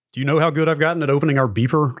Do you know how good I've gotten at opening our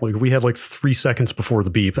beeper? Like we had like 3 seconds before the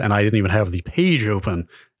beep and I didn't even have the page open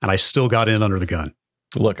and I still got in under the gun.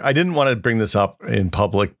 Look, I didn't want to bring this up in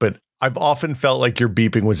public, but I've often felt like your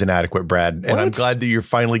beeping was inadequate, Brad. And I'm glad that you're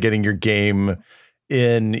finally getting your game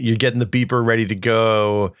in. You're getting the beeper ready to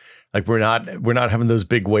go. Like we're not having those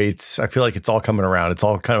big waits. I feel like it's all coming around. It's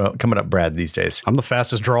all kind of coming up, Brad, these days. I'm the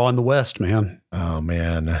fastest draw in the West, man. Oh,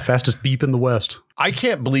 man. Fastest beep in the West. I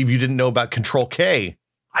can't believe you didn't know about Control K.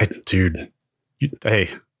 Hey,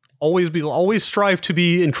 always strive to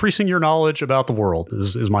be increasing your knowledge about the world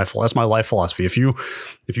that's my life philosophy. If you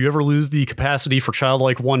ever lose the capacity for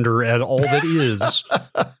childlike wonder at all that is,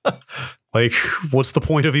 like, what's the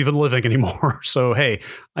point of even living anymore? So, hey,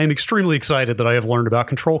 I am extremely excited that I have learned about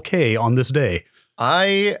Control K on this day.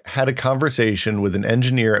 I had a conversation with an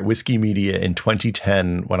engineer at Whiskey Media in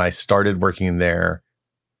 2010 when I started working there.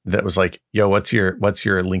 That was like, yo, what's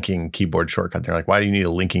your linking keyboard shortcut? They're like, why do you need a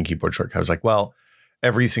linking keyboard shortcut? I was like, well,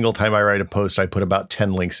 every single time I write a post, I put about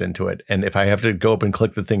 10 links into it. And if I have to go up and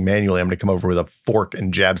click the thing manually, I'm going to come over with a fork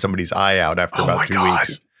and jab somebody's eye out after about 2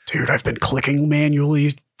 weeks. Dude, I've been clicking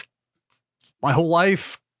manually my whole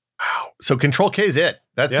life. Wow. So Control K is it.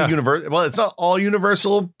 That's the universal. Well, it's not all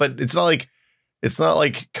universal, but it's not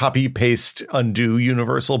like copy, paste, undo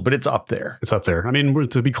universal, but it's up there. It's up there. I mean,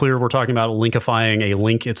 to be clear, we're talking about linkifying a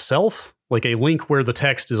link itself, like a link where the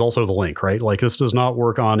text is also the link, right? Like this does not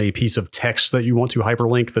work on a piece of text that you want to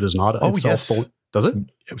hyperlink that is not itself. Yes. Does it?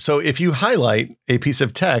 So if you highlight a piece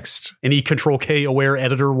of text, any Control K aware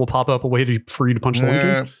editor will pop up for you to punch the link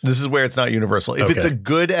in? This is where it's not universal. If it's a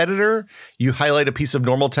good editor, you highlight a piece of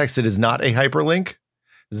normal text that is not a hyperlink.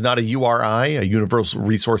 It's not a URI, a universal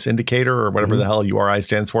resource indicator, or whatever the hell URI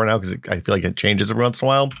stands for now, because I feel like it changes every once in a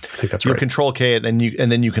while. I think that's right. You Control K, and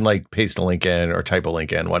then you can like paste a link in or type a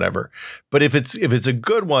link in, whatever. But if it's a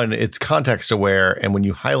good one, it's context aware, and when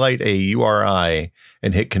you highlight a URI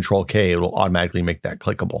and hit Control K, it will automatically make that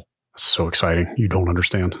clickable. That's so exciting. You don't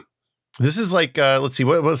understand. This is like, let's see,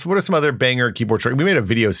 what are some other banger keyboard shortcuts? We made a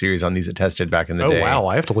video series on these at Tested back in the day. Oh, wow.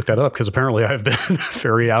 I have to look that up because apparently I've been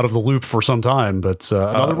very out of the loop for some time. But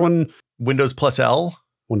another one. Windows plus L.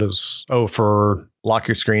 For lock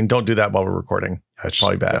your screen. Don't do that while we're recording. That's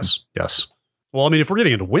probably bad. Yes. Well, I mean, if we're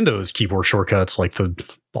getting into Windows keyboard shortcuts, like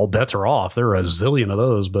all bets are off. There are a zillion of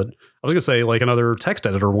those. But I was going to say like another text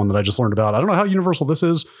editor one that I just learned about. I don't know how universal this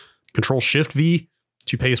is. Control Shift V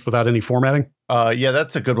to paste without any formatting. Yeah,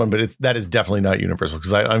 that's a good one, but that is definitely not universal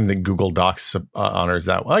because I don't think Google Docs honors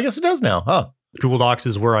that. Well, I guess it does now, huh? Google Docs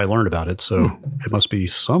is where I learned about it, so it must be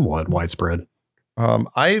somewhat widespread. I'm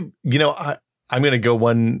going to go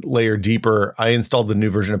one layer deeper. I installed the new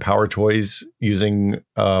version of PowerToys using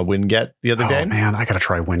Winget the other day. Oh man, I got to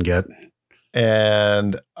try Winget.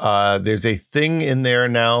 And there's a thing in there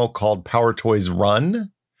now called PowerToys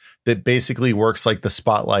Run that basically works like the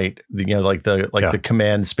Spotlight, the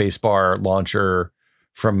command spacebar launcher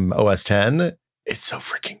from OS 10. It's so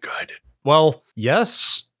freaking good. Well,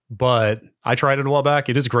 yes, but I tried it a while back.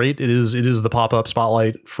 It is great. It is the pop-up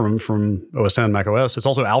Spotlight from OS 10 Mac OS. It's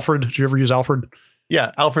also Alfred. Did you ever use Alfred?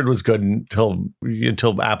 Yeah, Alfred was good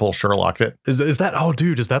until Apple Sherlocked it. Is that? Oh,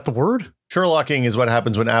 dude, is that the word? Sherlocking is what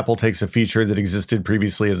happens when Apple takes a feature that existed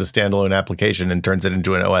previously as a standalone application and turns it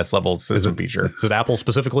into an OS level system feature. Is it Apple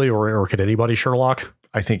specifically, or could anybody Sherlock?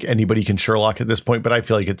 I think anybody can Sherlock at this point, but I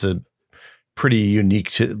feel like it's a pretty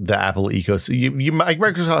unique to the Apple ecosystem.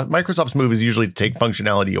 Microsoft's move is usually to take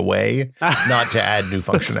functionality away, not to add new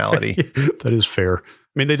functionality. That is fair.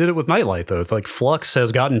 I mean, they did it with Nightlight, though. It's like Flux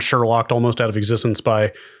has gotten Sherlocked almost out of existence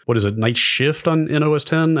by, what is it, Night Shift in OS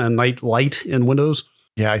 10 and Nightlight in Windows?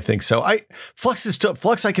 Yeah, I think so.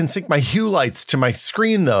 Flux, I can sync my hue lights to my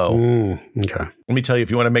screen, though. Okay. Let me tell you,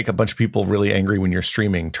 if you want to make a bunch of people really angry when you're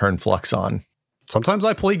streaming, turn Flux on. Sometimes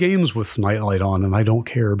I play games with Nightlight on, and I don't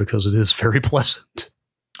care because it is very pleasant.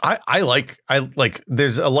 I like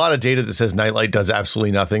there's a lot of data that says Nightlight does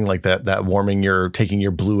absolutely nothing, like that warming, you're taking your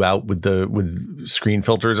blue out with screen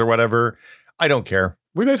filters or whatever. I don't care.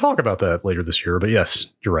 We may talk about that later this year, but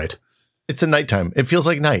yes, you're right. It's a nighttime. It feels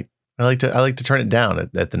like night. I like to turn it down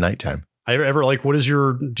at the nighttime. I ever like,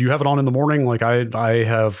 do you have it on in the morning? Like I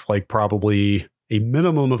have like probably a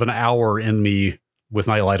minimum of an hour in me with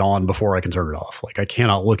Nightlight on before I can turn it off. Like I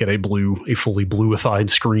cannot look at a fully bluified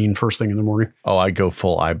screen first thing in the morning. Oh, I go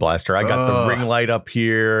full eye blaster. I got the ring light up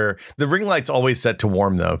here. The ring light's always set to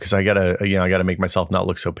warm though, because I gotta make myself not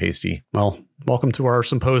look so pasty. Well, welcome to our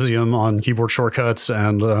symposium on keyboard shortcuts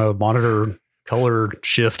and monitor color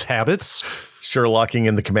shift habits. Sherlocking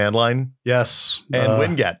in the command line. Yes. And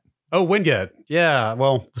Winget. Oh, Winget. Yeah.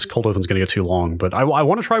 Well, this cold open's going to get too long, but I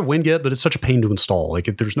want to try Winget, but it's such a pain to install. Like,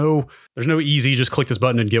 there's no easy, just click this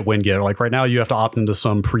button and get Winget. Like right now, you have to opt into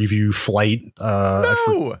some preview flight.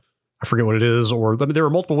 No. I forget what it is, or I mean, there are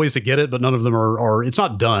multiple ways to get it, but none of them are. It's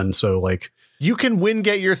not done. So like, you can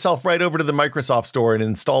Winget yourself right over to the Microsoft Store and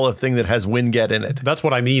install a thing that has Winget in it. That's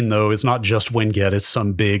what I mean, though. It's not just Winget. It's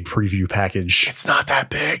some big preview package. It's not that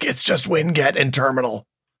big. It's just Winget and Terminal.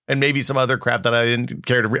 And maybe some other crap that I didn't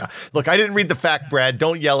care to read. Look, I didn't read the fact, Brad.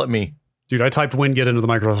 Don't yell at me. Dude, I typed Winget into the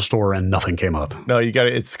Microsoft Store and nothing came up. No, you got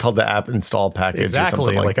it. It's called the app install package. Exactly. Or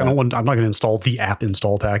something like that. I'm not going to install the app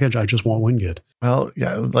install package. I just want Winget. Well,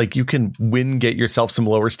 yeah, like you can Winget yourself some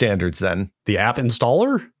lower standards then. The app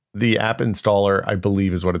installer? The app installer, I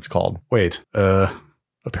believe, is what it's called. Wait,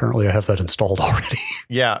 apparently I have that installed already.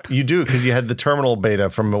 Yeah, you do, because you had the terminal beta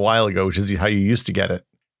from a while ago, which is how you used to get it.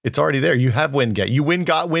 It's already there. You have Winget. You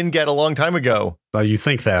got Winget a long time ago. You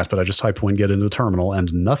think that, but I just typed Winget into the terminal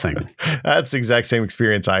and nothing. That's the exact same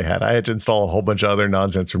experience I had. I had to install a whole bunch of other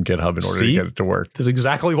nonsense from GitHub in order to get it to work. That's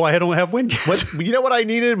exactly why I don't have Winget. You know what I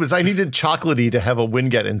needed Chocolatey to have a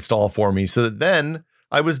Winget install for me, so that then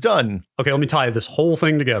I was done. Okay, let me tie this whole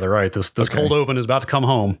thing together. All right, this cold open is about to come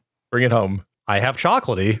home. Bring it home. I have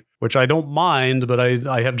Chocolatey, which I don't mind, but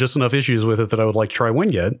I have just enough issues with it that I would like to try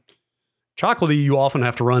Winget. Chocolatey, you often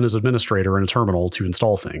have to run as administrator in a terminal to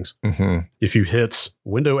install things. Mm-hmm. If you hit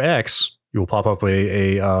Window X, you'll pop up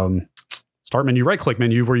a start menu, right-click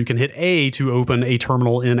menu, where you can hit A to open a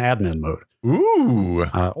terminal in admin mode. Ooh.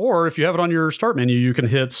 Or if you have it on your start menu, you can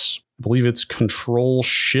hit, I believe it's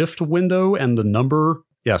Control-Shift window and the number,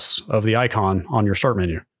 of the icon on your start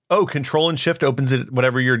menu. Oh, Control and Shift opens it,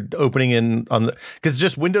 whatever you're opening in on the, because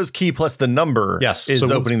just Windows key plus the number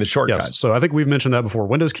is opening the shortcut. Yes. So I think we've mentioned that before.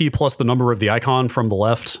 Windows key plus the number of the icon from the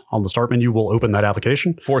left on the start menu will open that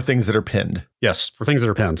application. For things that are pinned. Yes, for things that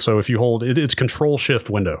are pinned. So if you hold it's Control Shift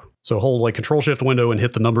window. So hold like Control Shift window and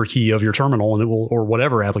hit the number key of your terminal and it will, or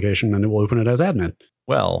whatever application, and it will open it as admin.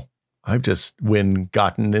 Well, I've just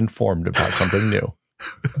gotten informed about something new.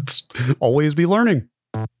 It's always be learning.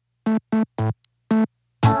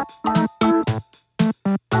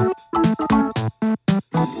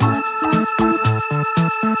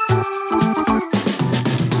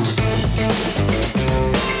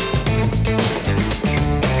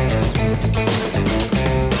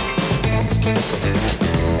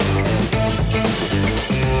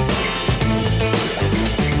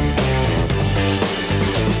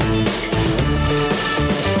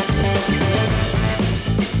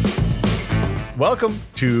 Welcome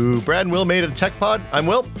to Brad and Will Made a Tech Pod. I'm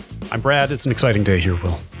Will. I'm Brad. It's an exciting day here,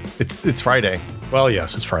 Will. It's Friday. Well,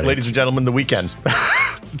 yes, it's Friday. Ladies and gentlemen, the weekend.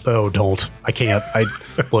 Oh, don't. I can't.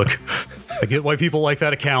 Look, I get why people like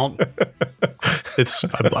that account.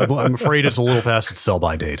 I'm afraid it's a little past its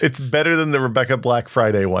sell-by date. It's better than the Rebecca Black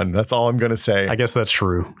Friday one. That's all I'm going to say. I guess that's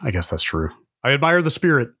true. I admire the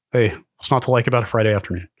spirit. Hey, what's not to like about a Friday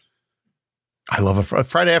afternoon? I love a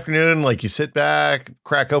Friday afternoon. Like you sit back,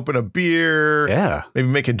 crack open a beer. Yeah. Maybe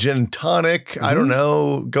make a gin and tonic. Mm-hmm. I don't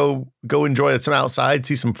know. Go enjoy some outside,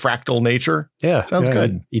 see some fractal nature. Yeah. Sounds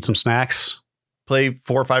good. Eat some snacks. Play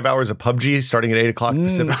 4 or 5 hours of PUBG starting at 8 o'clock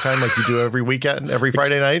Pacific time, like you do every weekend, every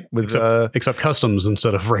Friday night. Except customs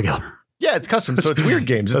instead of regular. Yeah, it's custom. So it's weird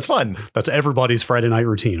games. It's fun. That's everybody's Friday night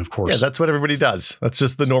routine, of course. Yeah, that's what everybody does. That's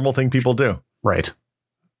just the normal thing people do. Right.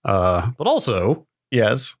 But also,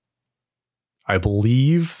 yes, I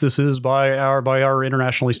believe this is by our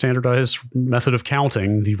internationally standardized method of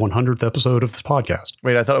counting the 100th episode of this podcast.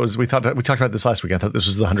 Wait, I thought it was. We talked about this last week. I thought this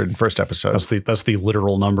was the 101st episode. That's the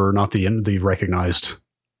literal number, not the recognized.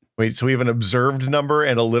 Wait, so we have an observed number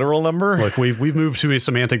and a literal number? Look, we've moved to a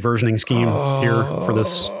semantic versioning scheme here for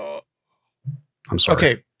this. I'm sorry.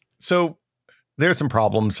 Okay, so there's some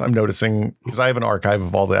problems I'm noticing because I have an archive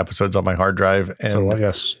of all the episodes on my hard drive, and so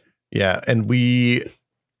yes, yeah, and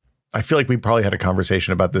I feel like we probably had a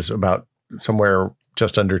conversation about this about somewhere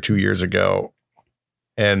just under 2 years ago.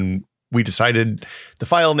 And we decided the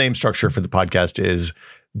file name structure for the podcast is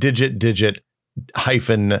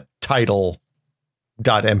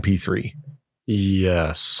digit-title.mp3.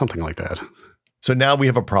 Yes, something like that. So now we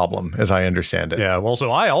have a problem, as I understand it. Yeah. Well, so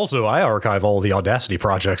I archive all the Audacity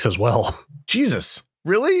projects as well. Jesus,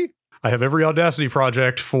 really? I have every Audacity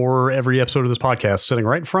project for every episode of this podcast sitting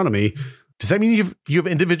right in front of me. Does that mean you have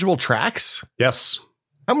individual tracks? Yes.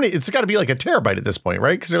 How many? It's got to be like a terabyte at this point,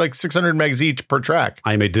 right? Because they're like 600 megs each per track.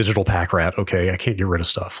 I'm a digital pack rat. Okay, I can't get rid of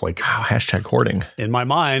stuff. Like, wow, hashtag hoarding. In my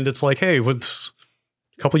mind, it's like, hey, with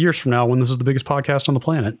a couple of years from now, when this is the biggest podcast on the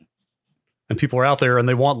planet, and people are out there and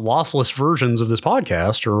they want lossless versions of this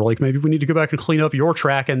podcast, or like maybe we need to go back and clean up your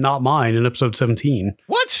track and not mine in episode 17.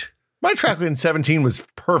 What? My track in 17 was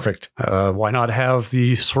perfect. Why not have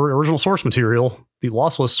the original source material, the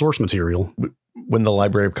lossless source material? When the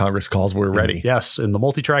Library of Congress calls, we're ready. Yes, in the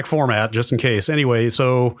multi-track format, just in case. Anyway,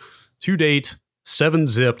 so to date,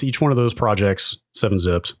 7-zipped, each one of those projects,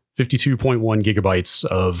 7-zipped, 52.1 gigabytes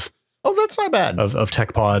of that's not bad. Of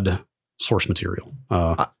TechPod source material.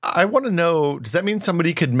 I want to know, does that mean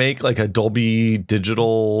somebody could make like a Dolby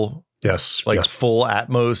Digital... Yes, full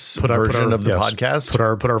Atmos version of the podcast.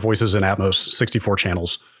 Put our voices in Atmos 64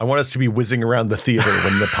 channels. I want us to be whizzing around the theater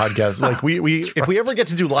when the podcast. Like if we ever get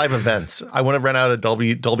to do live events, I want to rent out a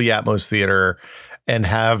Dolby Atmos theater and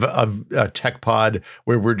have a tech pod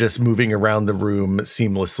where we're just moving around the room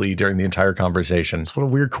seamlessly during the entire conversation. It's what a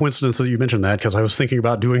weird coincidence that you mentioned that, because I was thinking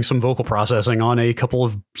about doing some vocal processing on a couple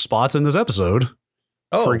of spots in this episode.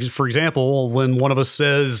 Oh, for example, when one of us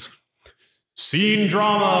says, "Scene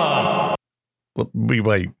drama." We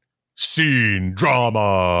wait. Scene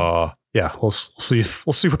drama. Yeah, we'll see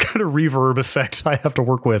what kind of reverb effects I have to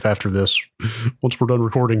work with after this. Once we're done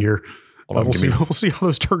recording here, we'll see how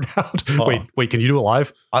those turn out. Wait, can you do it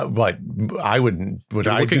live? But I wouldn't. Would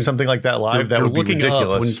I do something like that live? That would be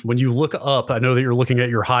ridiculous. When you look up, I know that you're looking at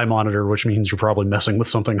your high monitor, which means you're probably messing with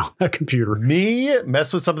something on that computer. Me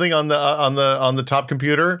mess with something on the top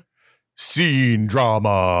computer. Scene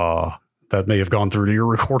drama. That may have gone through to your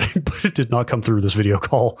recording, but it did not come through this video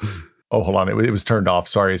call. Oh, hold on. It was turned off.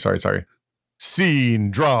 Sorry.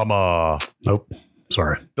 Scene drama. Nope.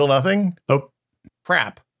 Sorry. Still nothing? Nope.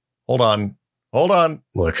 Crap. Hold on.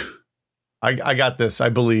 Look. I got this, I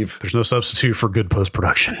believe. There's no substitute for good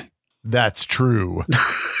post-production. That's true.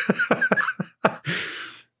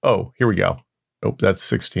 Oh, here we go. Nope, that's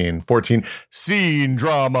 16. 14. Scene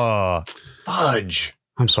drama. Fudge.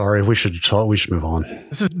 I'm sorry. We should move on.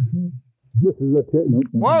 This is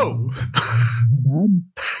whoa.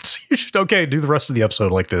 You should do the rest of the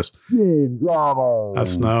episode like this. Drama.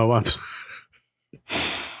 That's no.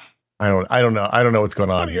 I don't know. I don't know what's going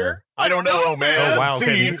on here. I don't know, man. Oh, wow.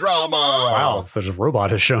 Scene drama. Wow. There's a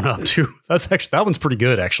robot has shown up too. That one's pretty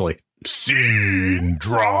good actually. Scene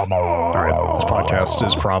drama. All right. This podcast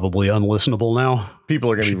is probably unlistenable now. People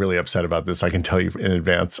are going to be really upset about this. I can tell you in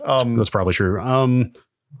advance. That's probably true.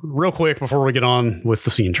 Real quick before we get on with the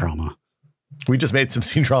scene drama. We just made some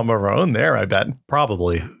scene drama of our own there, I bet.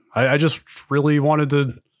 Probably. I just really wanted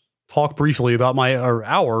to talk briefly about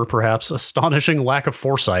our perhaps astonishing lack of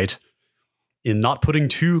foresight in not putting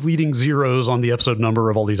 2 leading zeros on the episode number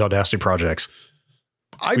of all these Audacity projects.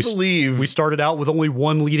 I believe we started out with only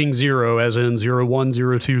 1 leading 0, as in 01,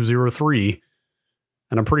 02, 03.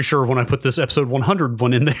 And I'm pretty sure when I put this episode 100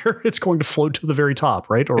 one in there, it's going to float to the very top,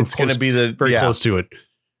 right? Or it's going to be very close to it.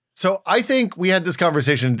 So I think we had this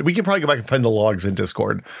conversation. We can probably go back and find the logs in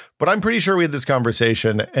Discord, but I'm pretty sure we had this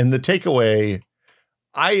conversation. And the takeaway,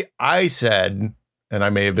 I said, and I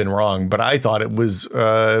may have been wrong, but I thought it was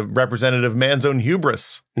representative man's own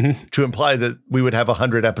hubris to imply that we would have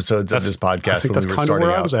 100 episodes of this podcast. I think that's kind of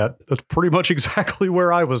where I was at. That's pretty much exactly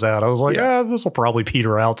where I was at. I was like, this will probably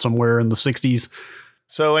peter out somewhere in the 60s.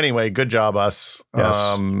 So anyway, good job, us.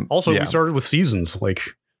 Yes. We started with seasons.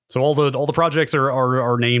 So all the projects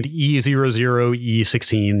are named E00,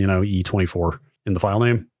 E16, E24 in the file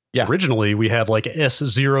name. Yeah. Originally, we had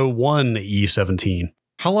S01, E17.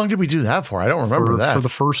 How long did we do that for? I don't remember that. For the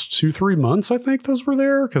first 2-3 months, I think those were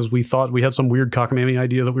there, because we thought we had some weird cockamamie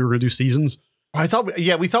idea that we were going to do seasons. We thought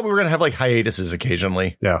we were going to have hiatuses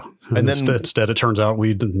occasionally. Yeah. And then instead it turns out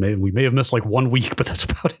we may have missed 1 week, but that's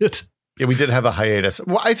about it. Yeah, we did have a hiatus.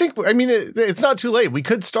 Well, it's not too late. We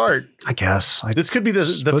could start. I guess. This could be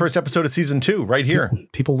the first episode of season 2 right here.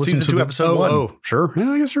 People listen season to 2, episode 1. Oh, sure.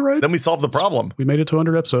 Yeah, I guess you're right. Then we solved the problem. We made it to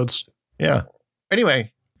 100 episodes. Yeah.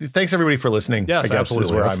 Anyway, thanks everybody for listening. Yes,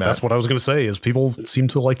 absolutely. That's what I was going to say. Is people seem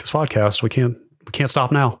to like this podcast. We can't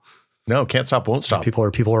stop now. No, can't stop, won't stop.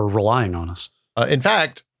 People are relying on us. In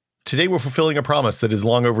fact, today we're fulfilling a promise that is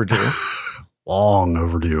long overdue. Long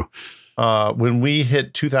overdue. When we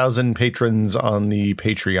hit 2,000 patrons on the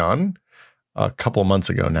Patreon a couple of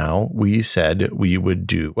months ago now, we said we would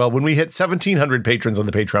do, when we hit 1,700 patrons on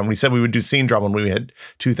the Patreon, we said we would do scene drama when we hit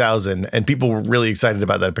 2,000. And people were really excited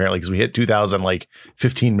about that, apparently, because we hit 2,000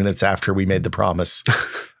 15 minutes after we made the promise.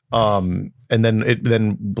 And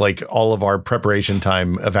then all of our preparation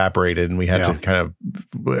time evaporated, and we had to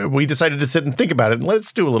we decided to sit and think about it, and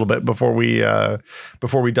let's do a little bit before we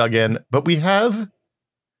dug in. But we have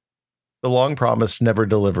the long promised, never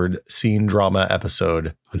delivered scene drama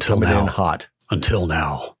episode coming in hot. Until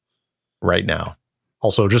now. Right now.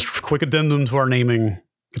 Also, just a quick addendum to our naming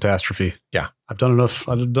catastrophe. Yeah. I've done enough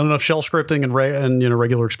shell scripting and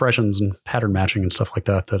regular expressions and pattern matching and stuff like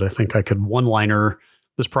that I think I could one-liner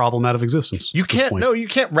this problem out of existence. You can't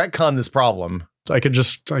retcon this problem. I can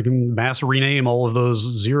mass rename all of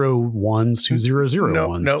those 01s to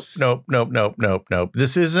 001s. Nope.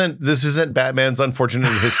 This isn't Batman's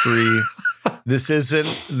Unfortunate History. This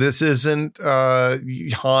isn't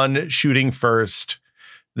Han shooting first.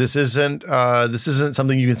 This isn't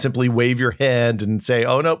something you can simply wave your hand and say,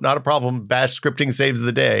 oh, nope, not a problem. Bash scripting saves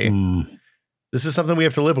the day. This is something we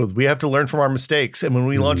have to live with. We have to learn from our mistakes. And when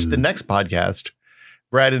we launch the next podcast,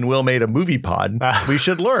 Brad and Will made a movie pod. We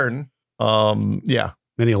should learn. Yeah.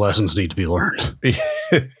 Many lessons need to be learned.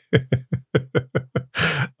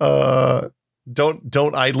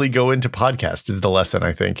 Don't idly go into podcast is the lesson,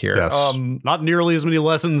 I think, here. Yes. Not nearly as many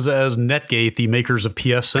lessons as Netgate, the makers of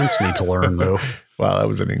PF Sense, need to learn, though. Wow, that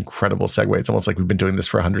was an incredible segue. It's almost like we've been doing this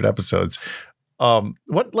for 100 episodes.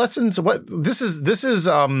 What lessons? This is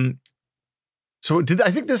so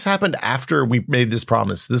I think this happened after we made this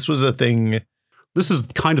promise. This was a thing. This is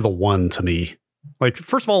kind of the one to me. Like,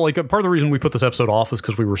 first of all, like part of the reason we put this episode off is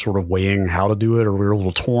because we were sort of weighing how to do it, or we were a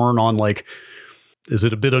little torn on like, is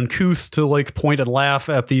it a bit uncouth to like point and laugh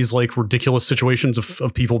at these like ridiculous situations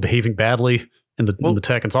of people behaving badly in the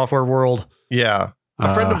tech and software world? Yeah.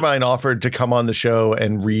 A friend of mine offered to come on the show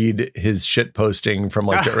and read his shit posting from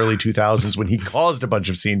like the early 2000s when he caused a bunch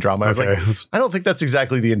of scene drama. I was like, I don't think that's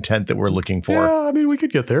exactly the intent that we're looking for. Yeah, I mean, we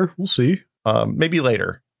could get there. We'll see. Maybe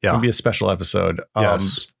later. Yeah. Maybe a special episode.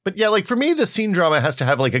 Yes. But yeah, like for me, the scene drama has to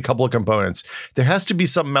have like a couple of components. There has to be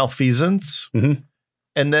some malfeasance. Mm-hmm.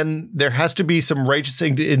 And then there has to be some righteous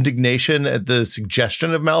indignation at the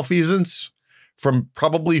suggestion of malfeasance from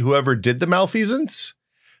probably whoever did the malfeasance.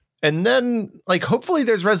 And then, like, hopefully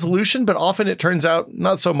there's resolution, but often it turns out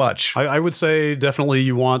not so much. I would say definitely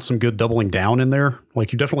you want some good doubling down in there.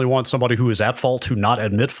 Like, you definitely want somebody who is at fault to not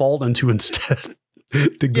admit fault and to instead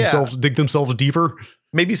dig themselves deeper.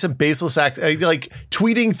 Maybe some baseless act, like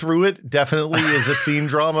tweeting through it definitely is a scene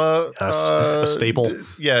drama. Yes, a staple.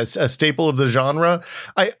 Yes, a staple of the genre.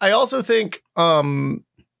 I also think,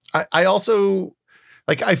 I also,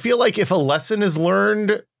 like, I feel like if a lesson is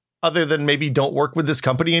learned, other than maybe don't work with this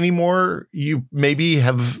company anymore, you maybe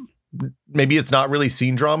it's not really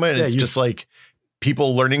scene drama and it's just like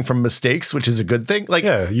people learning from mistakes, which is a good thing. Like,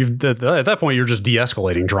 yeah, at that point, you're just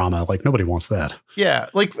de-escalating drama. Like, nobody wants that. Yeah.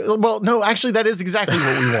 Like, well, no, actually that is exactly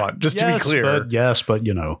what we want, just to be clear. But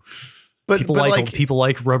you know, people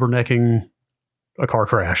like rubbernecking a car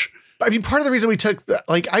crash. I mean, part of the reason we took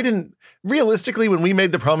realistically, when we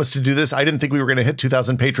made the promise to do this, I didn't think we were going to hit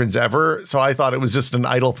 2,000 patrons ever. So I thought it was just an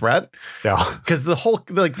idle threat. Yeah. Because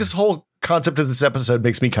this whole concept of this episode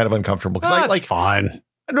makes me kind of uncomfortable. Because fine.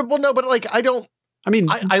 Well, no, but like,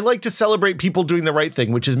 I like to celebrate people doing the right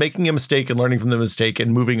thing, which is making a mistake and learning from the mistake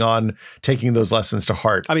and moving on, taking those lessons to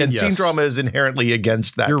heart. I mean, and scene drama is inherently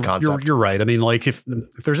against that concept. You're right. I mean, like if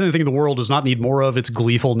there's anything the world does not need more of, it's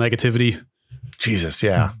gleeful negativity. Jesus,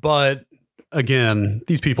 yeah. But again,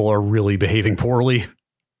 these people are really behaving poorly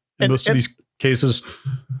in most of these cases.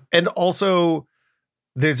 And also,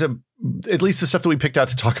 there's at least the stuff that we picked out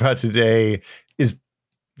to talk about today is,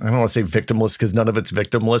 I don't want to say victimless because none of it's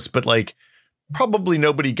victimless, but like probably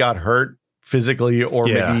nobody got hurt physically or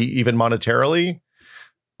maybe even monetarily.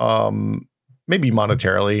 Maybe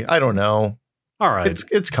monetarily. I don't know. All right.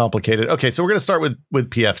 It's complicated. Okay, so we're going to start with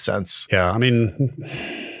PF Sense. Yeah, I mean,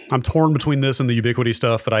 I'm torn between this and the Ubiquity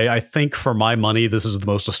stuff, but I think for my money, this is the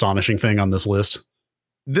most astonishing thing on this list.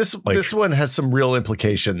 This one has some real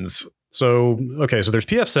implications. So, okay, so there's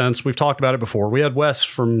PF Sense. We've talked about it before. We had Wes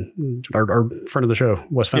from our friend of the show,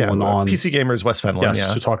 Wes Fenlon, on PC Gamers, Wes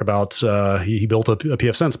Fenlon, to talk about he built a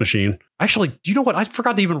PF Sense machine. Actually, do you know what? I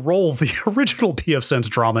forgot to even roll the original PF Sense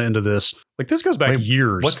drama into this. Like, this goes back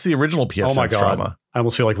years. What's the original PF Sense drama? I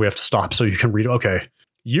almost feel like we have to stop so you can read it. Okay.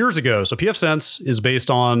 Years ago. So PF Sense is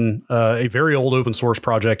based on a very old open source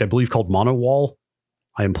project, I believe called MonoWall.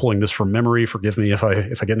 I am pulling this from memory. Forgive me if I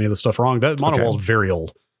get any of this stuff wrong. That MonoWall is very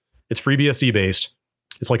old. It's FreeBSD based.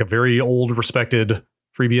 It's like a very old, respected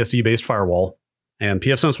FreeBSD based firewall. And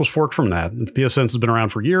PF Sense was forked from that. And PF Sense has been around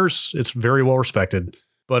for years. It's very well respected.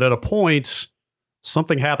 But at a point,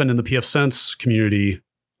 something happened in the PF Sense community,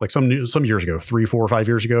 like some years ago, 3, 4, or 5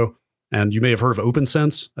 years ago. And you may have heard of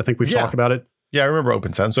OpenSense. I think we've talked about it. Yeah, I remember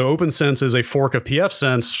OpenSense. So OpenSense is a fork of PF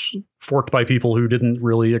Sense, forked by people who didn't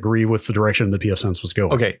really agree with the direction that PF Sense was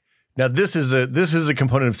going. Okay. Now this is a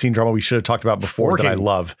component of scene drama we should have talked about before that I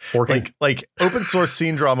love. Like open source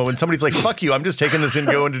scene drama when somebody's like, fuck you, I'm just taking this and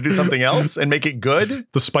going to do something else and make it good.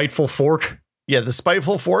 The spiteful fork. Yeah, the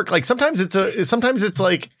spiteful fork. Like sometimes it's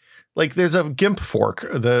like there's a GIMP fork,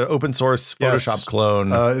 the open source Photoshop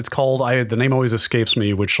clone. It's called, the name always escapes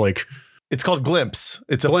me, which like It's called Glimpse.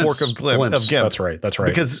 It's a Glimpse. fork of GIMP. That's right. That's right.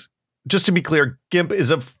 Because just to be clear, GIMP is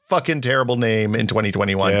a fucking terrible name in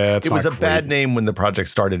 2021. Yeah, it was a bad name when the project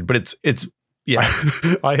started, but it's yeah.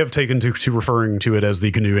 I have taken to referring to it as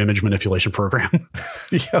the GNU image manipulation program.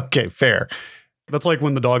 Yeah, okay, fair. That's like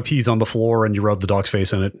when the dog pees on the floor and you rub the dog's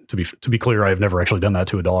face in it. To be clear, I have never actually done that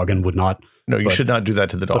to a dog and would not. No, you should not do that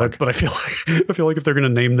to the dog. But I feel like if they're going to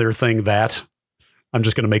name their thing that, I'm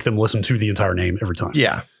just going to make them listen to the entire name every time.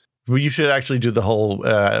 Yeah. Well, you should actually do the whole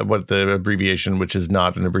what the abbreviation, which is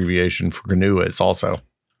not an abbreviation for GNU, is also.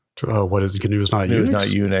 What is GNU? Is not GNU Unix? is not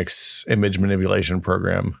Unix image manipulation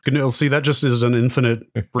program. GNU, see, that just is an infinite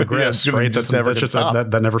regress, right?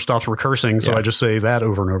 That never stops recursing. So I just say that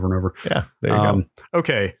over and over and over. Yeah, there you go.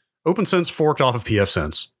 Okay, OpenSense forked off of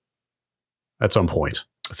pfSense at some point.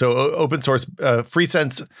 So open source,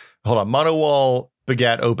 FreeSense. Hold on, MonoWall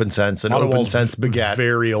begat OpenSense, and OpenSense begat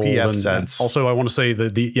very old pfSense. Also, I want to say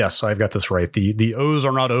that yes, I've got this right. The O's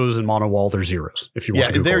are not O's in MonoWall; they're zeros. If you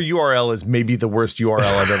want to their URL is maybe the worst URL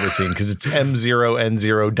I've ever seen because it's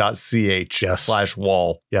m0n0.ch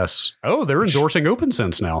 /wall. Yes. Oh, they're endorsing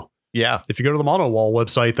OpenSense now. Yeah. If you go to the MonoWall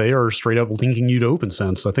website, they are straight up linking you to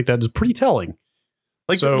OpenSense. I think that is pretty telling.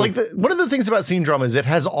 One of the things about Scene Drama is it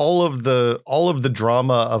has all of the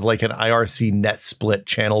drama of like an IRC net split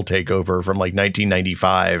channel takeover from like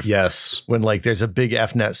 1995. Yes, when like there's a big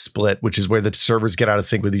FNet split, which is where the servers get out of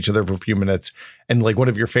sync with each other for a few minutes, and like one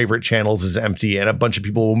of your favorite channels is empty, and a bunch of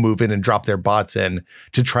people will move in and drop their bots in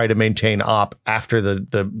to try to maintain op after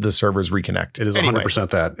the servers reconnect. It is 100%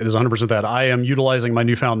 that. It is 100% that. I am utilizing my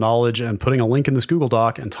newfound knowledge and putting a link in this Google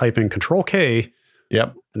Doc and typing Control-K.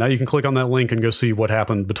 Yep. And now you can click on that link and go see what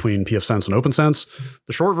happened between pfSense and OpenSense.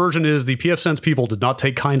 The short version is the pfSense people did not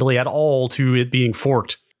take kindly at all to it being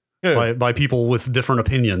forked by people with different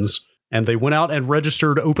opinions. And they went out and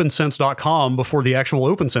registered opensense.com before the actual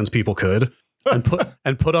OpenSense people could and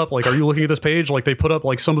put up, like, are you looking at this page? Like, they put up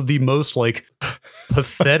like some of the most like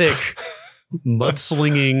pathetic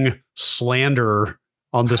mudslinging slander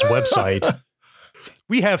on this website.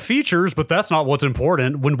 We have features, but that's not what's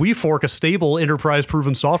important. When we fork a stable enterprise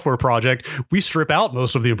proven software project, we strip out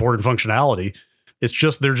most of the important functionality. It's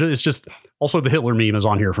just also the Hitler meme is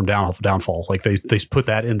on here from Downfall. Like they put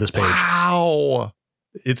that in this page. Wow.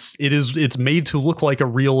 It's made to look like a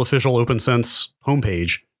real official OpenSense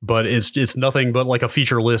homepage, but it's nothing but like a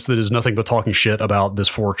feature list that is nothing but talking shit about this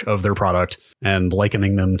fork of their product and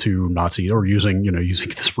likening them to Nazi or using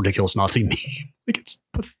this ridiculous Nazi meme. Like it's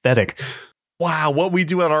pathetic. Wow, what we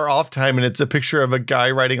do on our off time, and it's a picture of a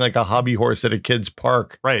guy riding like a hobby horse at a kid's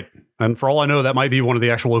park. Right. And for all I know, that might be one of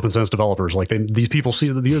the actual OpenSense developers. Like these people see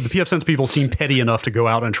the pfSense people seem petty enough to go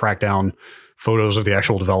out and track down photos of the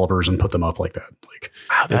actual developers and put them up like that. Like,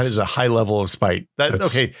 wow, that is a high level of spite.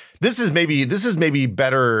 This is maybe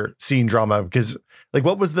better Scene Drama because like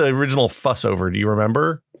what was the original fuss over? Do you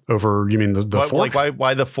remember? Over, you mean the fork? Like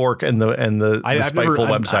why the fork and the spiteful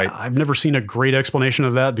website? I've never seen a great explanation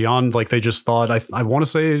of that beyond like they just thought. I want to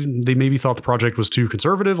say they maybe thought the project was too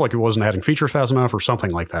conservative, like it wasn't adding features fast enough or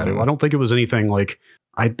something like that. I don't think it was anything like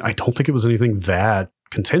I don't think it was anything that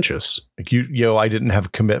contentious. Like I didn't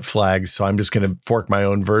have commit flags, so I'm just going to fork my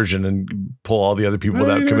own version and pull all the other people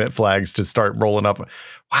without commit flags to start rolling up.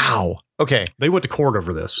 Wow. Okay. They went to court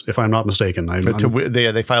over this, if I'm not mistaken.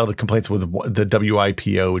 They filed complaints with the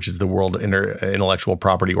WIPO, which is the World Intellectual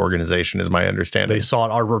Property Organization, is my understanding. They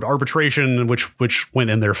sought arbitration, which went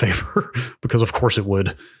in their favor because, of course, it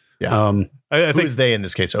would. Yeah. I think they in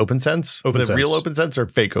this case? OpenSense? The real OpenSense or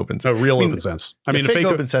fake OpenSense? No, real OpenSense. I mean, fake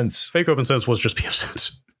OpenSense. Fake OpenSense was just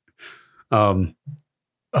pfSense.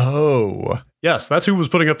 Yes, that's who was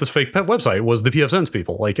putting up this fake pet website was the pfSense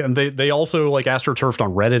people. Like, and they also like astroturfed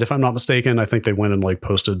on Reddit, if I'm not mistaken. I think they went and like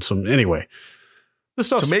posted some anyway. This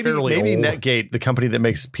stuff's maybe old. Netgate, the company that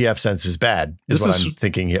makes pfSense, is bad. I'm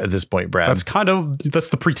thinking at this point, Brad. That's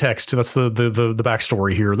the pretext. That's the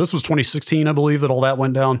backstory here. This was 2016, I believe, that all that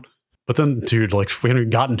went down. But then, dude, like we haven't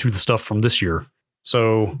gotten to the stuff from this year.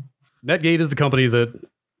 So Netgate is the company that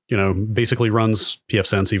basically runs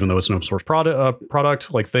pfSense, even though it's an open source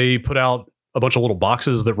product. Like they put out a bunch of little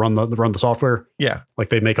boxes that run the software. Yeah, like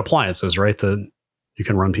they make appliances, right? That you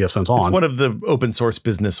can run pfSense on. It's one of the open source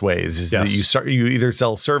business ways is that you either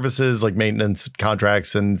sell services like maintenance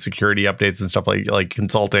contracts and security updates and stuff like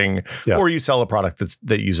consulting, or you sell a product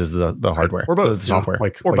that uses the hardware or both, the software,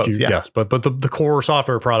 or both. Yes, but the core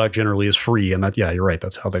software product generally is free, and that you're right.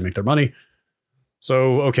 That's how they make their money.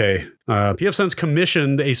 So, okay, pfSense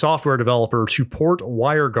commissioned a software developer to port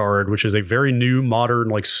WireGuard, which is a very new, modern,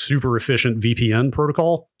 like super efficient VPN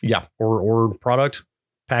protocol. Yeah, or product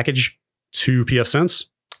package to pfSense.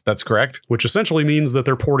 that's correct. Which essentially means that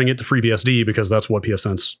they're porting it to FreeBSD because that's what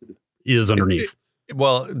pfSense is underneath.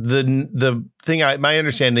 Well, the thing, my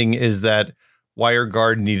understanding is that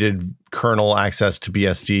WireGuard needed kernel access to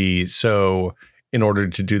BSD. So in order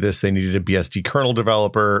to do this, they needed a BSD kernel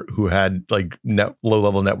developer who had like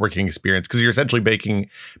low-level networking experience, because you're essentially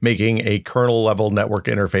making a kernel-level network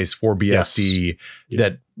interface for BSD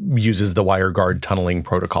that uses the WireGuard tunneling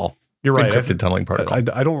protocol. You're right. Encrypted tunneling protocol.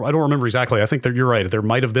 I don't remember exactly. I think that you're right. There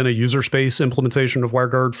might have been a user space implementation of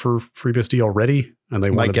WireGuard for FreeBSD already, and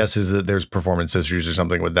my guess is that there's performance issues or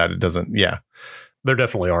something with that. It doesn't. Yeah, there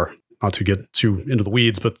definitely are. Not to get too into the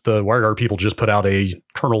weeds, but the WireGuard people just put out a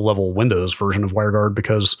kernel level Windows version of WireGuard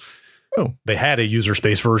because they had a user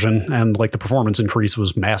space version, and like the performance increase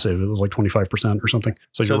was massive. It was like 25% or something.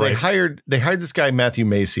 So they hired this guy Matthew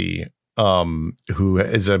Macy, who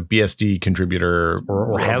is a BSD contributor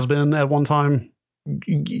or has been at one time.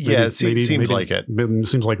 Yeah, it seems like it. It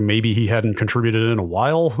seems like maybe he hadn't contributed in a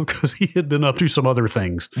while because he had been up to some other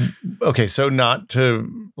things. Okay, so not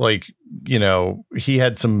to he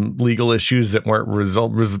had some legal issues that weren't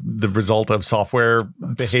the result of software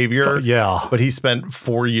behavior. Yeah, but he spent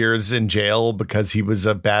 4 years in jail because he was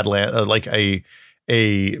a bad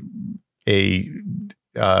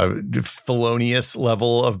felonious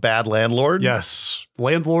level of bad landlord. Yes,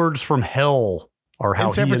 landlords from hell. Or how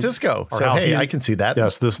in San Francisco. So, hey, I can see that.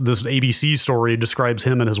 Yes, this ABC story describes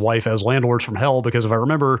him and his wife as landlords from hell because if I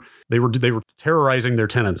remember, they were terrorizing their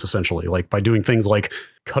tenants essentially, like by doing things like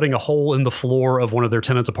cutting a hole in the floor of one of their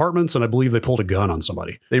tenants' apartments, and I believe they pulled a gun on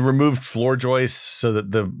somebody. They removed floor joists so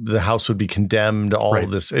that the house would be condemned. All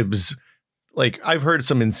of this, it was like I've heard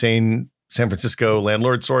some insane San Francisco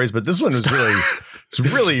landlord stories, but this one was really. It's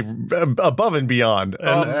really above and beyond.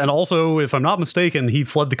 And also, if I'm not mistaken, he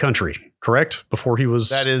fled the country, correct? Before he was...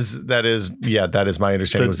 That is my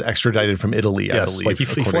understanding. He was extradited from Italy, yes, I believe, like he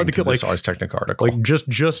fled the this Ars Technica article. Like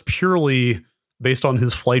just purely based on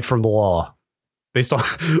his flight from the law. Based on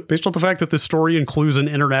the fact that this story includes an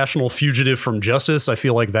international fugitive from justice, I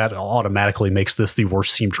feel like that automatically makes this the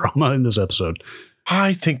worst scene drama in this episode.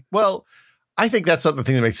 I think that's not the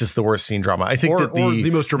thing that makes this the worst scene drama. I think that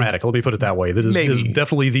the most dramatic. Let me put it that way. That is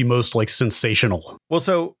definitely the most like sensational. Well,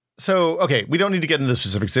 so okay, we don't need to get into the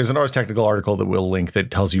specifics. There's an Ars Technical article that we'll link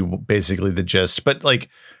that tells you basically the gist. But like,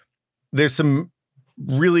 there's some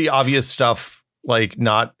really obvious stuff, like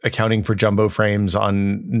not accounting for jumbo frames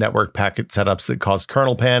on network packet setups that caused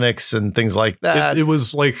kernel panics and things like that. It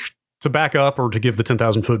was like, to back up or to give the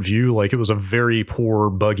 10,000 foot view, like it was a very poor,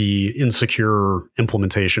 buggy, insecure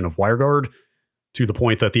implementation of WireGuard, to the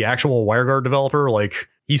point that the actual WireGuard developer, like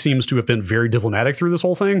he seems to have been very diplomatic through this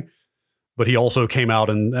whole thing, but he also came out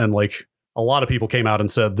and like a lot of people came out and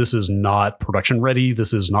said, this is not production ready.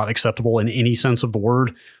 This is not acceptable in any sense of the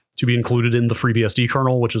word to be included in the FreeBSD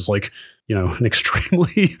kernel, which is like, an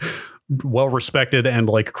extremely well-respected and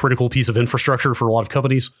like critical piece of infrastructure for a lot of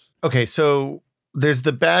companies. Okay. So there's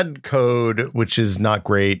the bad code, which is not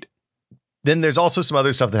great. Then there's also some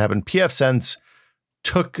other stuff that happened. pfSense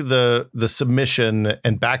took the submission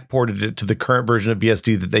and backported it to the current version of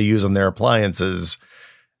BSD that they use on their appliances.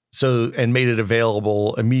 So, and made it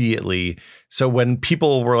available immediately. So when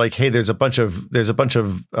people were like, hey, there's a bunch of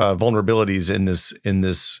vulnerabilities in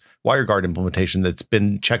this WireGuard implementation that's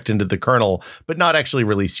been checked into the kernel, but not actually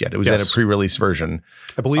released yet. It was in a pre-release version.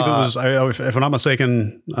 I believe it was, if I'm not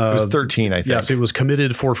mistaken, it was 13, I think. Yes, it was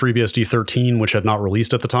committed for FreeBSD 13, which had not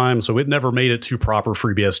released at the time. So it never made it to proper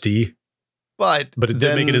FreeBSD. But it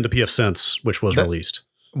did make it into pfSense, which was released.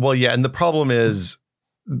 Well, yeah. And the problem is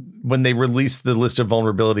when they release the list of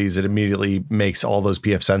vulnerabilities, it immediately makes all those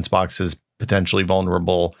pfSense boxes potentially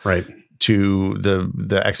vulnerable to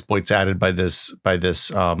the exploits added by this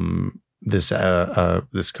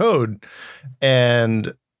code.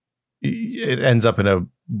 And it ends up in a,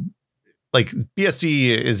 like,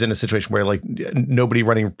 BSD is in a situation where like nobody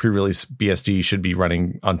running pre-release BSD should be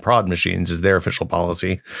running on prod machines is their official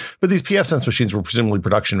policy. But these pfSense machines were presumably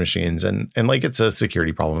production machines, and like it's a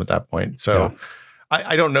security problem at that point. So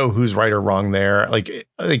I don't know who's right or wrong there. Like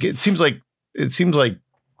it seems like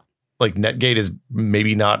Netgate is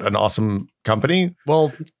maybe not an awesome company.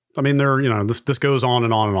 Well, I mean, this goes on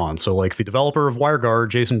and on and on. So like the developer of WireGuard,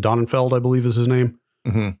 Jason Donenfeld, I believe is his name,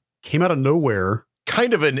 came out of nowhere.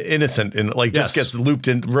 Kind of an innocent and like just gets roped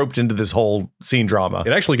into this whole scene drama.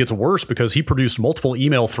 It actually gets worse because he produced multiple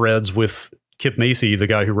email threads with Kip Macy, the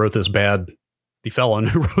guy who wrote the felon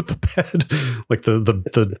who wrote the bad, like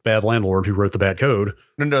the bad landlord who wrote the bad code.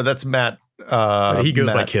 No, that's Matt He goes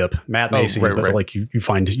by Matt. Kip, Matt Macy, right, but right. like you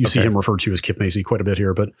see Okay. him referred to as Kip Macy quite a bit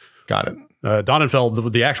here. But Got it.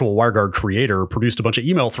 Donenfeld, the actual WireGuard creator, produced a bunch of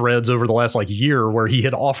email threads over the last like year where he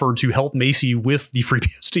had offered to help Macy with the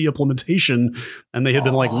FreeBSD implementation, and they had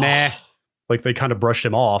been like, nah, like they kind of brushed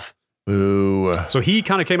him off. Ooh. So he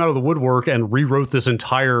kind of came out of the woodwork and rewrote this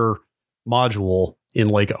entire module in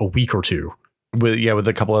like a week or two. With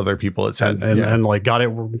a couple other people, it said, and like got it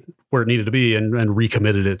where it needed to be and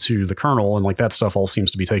recommitted it to the kernel, and like that stuff all seems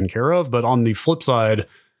to be taken care of. But on the flip side,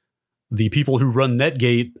 the people who run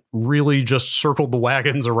Netgate really just circled the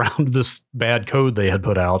wagons around this bad code they had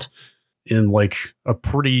put out in like a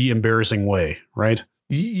pretty embarrassing way, right?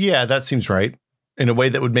 Yeah, that seems right. In a way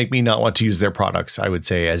that would make me not want to use their products, I would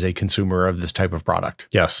say, as a consumer of this type of product.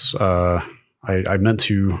 Yes. I meant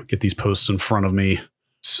to get these posts in front of me.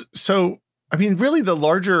 So I mean, really the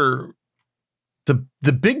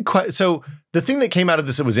thing that came out of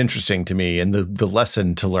this that was interesting to me, and the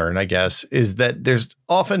lesson to learn, I guess, is that there's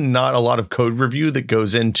often not a lot of code review that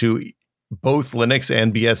goes into both Linux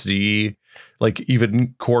and BSD, like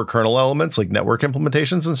even core kernel elements like network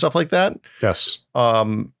implementations and stuff like that. Yes.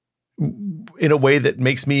 In a way that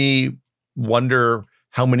makes me wonder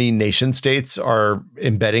how many nation states are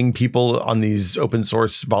embedding people on these open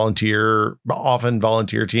source often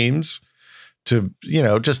volunteer teams to,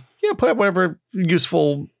 just put up whatever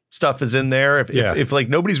useful stuff is in there. If like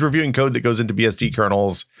nobody's reviewing code that goes into BSD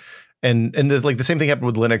kernels, and there's like the same thing happened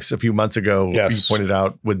with Linux a few months ago. Yes. You pointed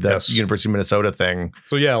out with that University of Minnesota thing.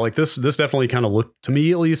 So yeah, like this definitely kind of looked to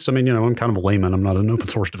me, at least. I mean, I'm kind of a layman. I'm not an open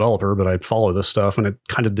source developer, but I follow this stuff, and it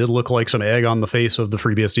kind of did look like some egg on the face of the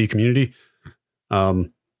FreeBSD community. Well,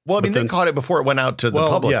 I mean, they caught it before it went out to the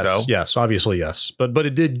public, though. Yes, obviously, yes. But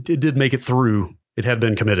it did make it through. It had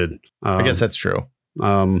been committed. I guess that's true.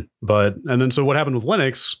 So what happened with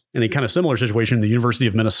Linux in a kind of similar situation, the University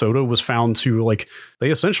of Minnesota was found to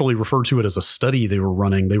they essentially referred to it as a study they were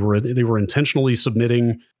running. They were intentionally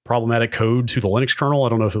submitting problematic code to the Linux kernel. I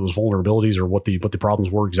don't know if it was vulnerabilities or what the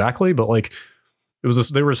problems were exactly, but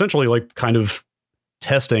they were essentially kind of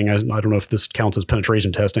testing. I don't know if this counts as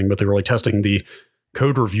penetration testing, but they were testing the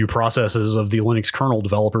code review processes of the Linux kernel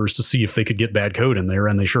developers to see if they could get bad code in there,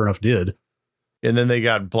 and they sure enough did. And then they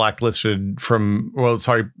got blacklisted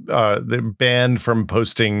they're banned from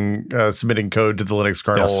submitting code to the Linux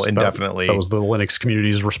kernel indefinitely. That was the Linux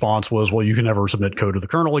community's response was, well, you can never submit code to the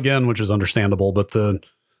kernel again, which is understandable, but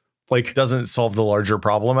doesn't solve the larger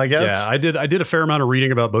problem, I guess. Yeah, I did a fair amount of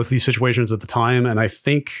reading about both these situations at the time, and I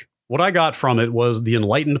think what I got from it was the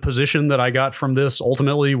enlightened position that I got from this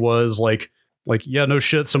ultimately was yeah, no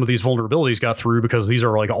shit, some of these vulnerabilities got through because these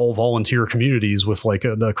are all volunteer communities with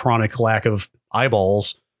a chronic lack of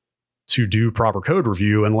eyeballs to do proper code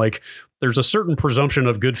review. And there's a certain presumption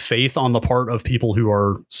of good faith on the part of people who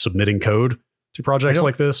are submitting code to projects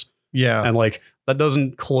like this. Yeah. And that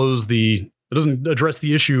doesn't it doesn't address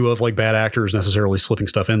the issue of bad actors necessarily slipping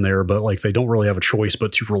stuff in there, but they don't really have a choice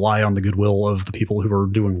but to rely on the goodwill of the people who are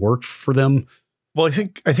doing work for them. Well, I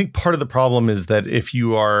think part of the problem is that if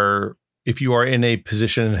you are in a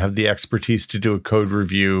position and have the expertise to do a code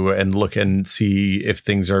review and look and see if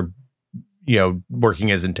things are,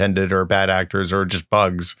 working as intended or bad actors or just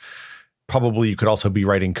bugs, probably you could also be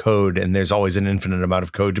writing code, and there's always an infinite amount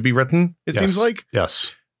of code to be written. It seems like.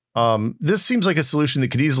 Yes. This seems like a solution that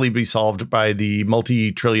could easily be solved by the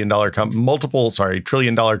multi-trillion dollar companies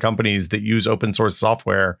that use open source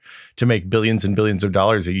software to make billions and billions of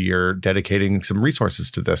dollars a year, dedicating some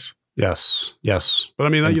resources to this. Yes. But I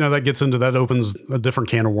mean, that opens a different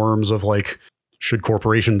can of worms of should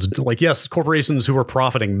corporations yes, corporations who are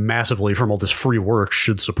profiting massively from all this free work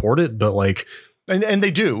should support it, but and they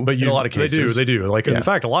do, but in a lot of cases they do. In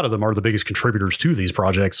fact, a lot of them are the biggest contributors to these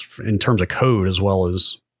projects in terms of code as well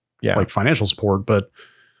as financial support. But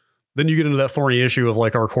then you get into that thorny issue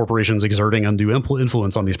of are corporations exerting undue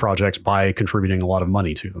influence on these projects by contributing a lot of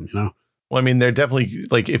money to them, Well, I mean, they're definitely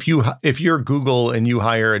if you're Google and you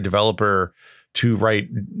hire a developer to write,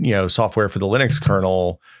 software for the Linux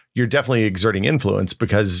kernel, you're definitely exerting influence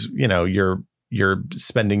because, you're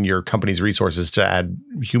spending your company's resources to add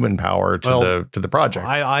human power to the project.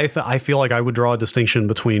 I feel like I would draw a distinction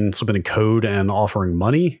between submitting code and offering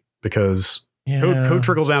money because code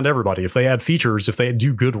trickles down to everybody. If they add features, if they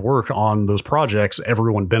do good work on those projects,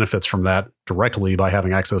 everyone benefits from that directly by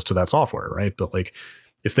having access to that software, right? But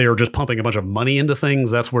if they are just pumping a bunch of money into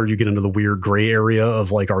things, that's where you get into the weird gray area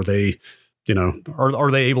of are they,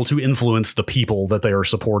 are they able to influence the people that they are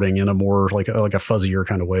supporting in a more like a fuzzier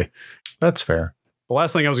kind of way? That's fair. The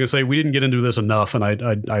last thing I was going to say, we didn't get into this enough, and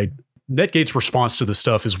I Netgate's response to this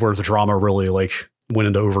stuff is where the drama really went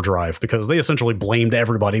into overdrive because they essentially blamed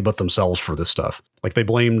everybody but themselves for this stuff. Like they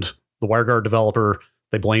blamed the WireGuard developer.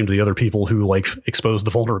 They blamed the other people who like exposed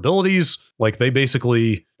the vulnerabilities. Like they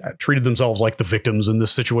basically treated themselves like the victims in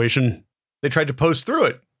this situation. They tried to post through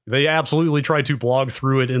it. They absolutely tried to blog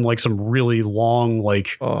through it in like some really long,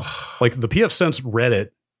 like the pfSense Reddit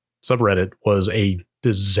subreddit was a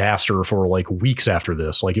disaster for like weeks after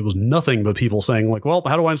this. Like it was nothing but people saying like, well,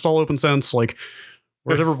 how do I install OpenSense? Like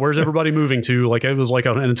where's everybody moving to? Like it was like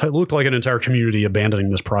it looked like an entire community abandoning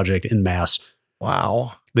this project en masse.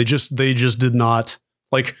 Wow. They just did not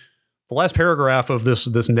like the last paragraph of this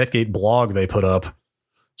Netgate blog they put up.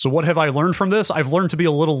 So what have I learned from this? I've learned to be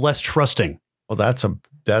a little less trusting. Well, that's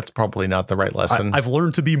probably not the right lesson. I've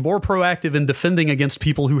learned to be more proactive in defending against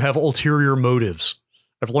people who have ulterior motives.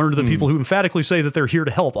 I've learned that people who emphatically say that they're here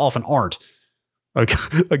to help often aren't.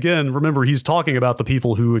 Again, remember, he's talking about the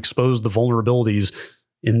people who exposed the vulnerabilities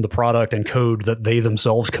in the product and code that they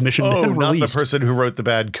themselves commissioned and released. Not the person who wrote the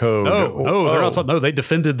bad code. No, they're not. No, they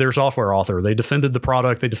defended their software author. They defended the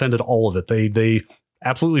product. They defended all of it. They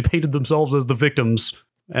absolutely painted themselves as the victims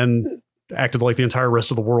and acted like the entire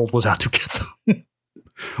rest of the world was out to get them.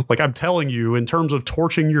 Like I'm telling you, in terms of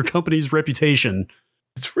torching your company's reputation,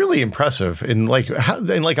 it's really impressive in like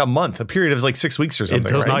a month, a period of like 6 weeks or something. It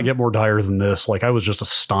does not get more dire than this. Like I was just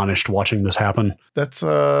astonished watching this happen. That's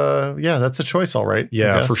that's a choice. All right.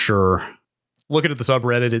 Yeah, for sure. Looking at the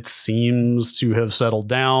subreddit, it seems to have settled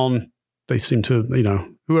down. They seem to,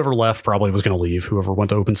 whoever left probably was going to leave. Whoever went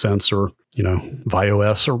to OpenSense or,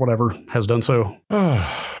 ViOS or whatever has done so.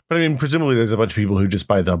 But I mean, presumably there's a bunch of people who just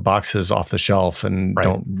buy the boxes off the shelf and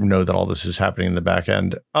don't know that all this is happening in the back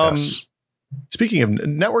end. Yes. Speaking of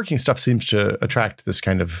networking stuff seems to attract this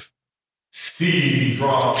kind of Steve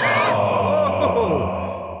drop.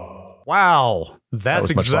 Wow. That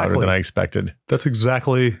was much louder than I expected. That's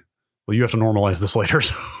exactly. Well, you have to normalize this later.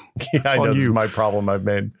 So yeah, I know this is my problem I've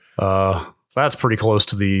made. That's pretty close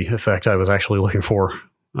to the effect I was actually looking for.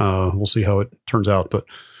 We'll see how it turns out. But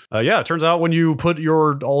it turns out when you put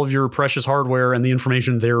all of your precious hardware and the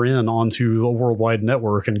information therein onto a worldwide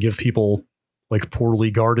network and give people like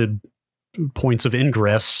poorly guarded points of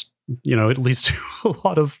ingress, it leads to a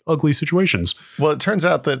lot of ugly situations. Well, it turns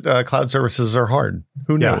out that cloud services are hard.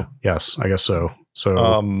 Who knew? Yeah, yes, I guess so. So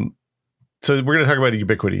we're going to talk about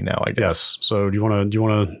Ubiquiti now, I guess. Yes. So do you want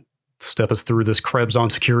to step us through this Krebs on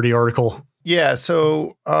security article? Yeah.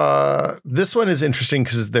 So this one is interesting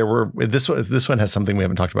because this one has something we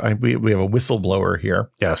haven't talked about. We have a whistleblower here.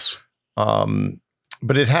 Yes.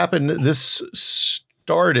 But it happened. This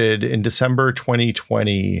started in December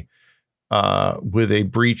 2020 with a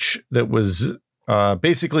breach that was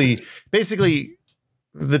basically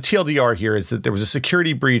the TLDR here is that there was a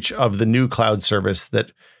security breach of the new cloud service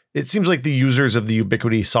that it seems like the users of the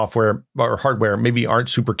Ubiquiti software or hardware maybe aren't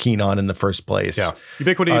super keen on in the first place. Yeah.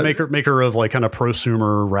 Ubiquiti maker of like kind of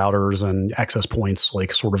prosumer routers and access points,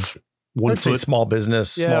 like sort of small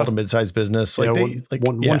business, small to mid-sized business. Like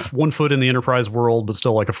one foot in the enterprise world, but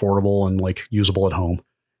still like affordable and like usable at home.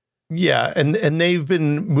 Yeah, and they've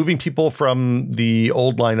been moving people from the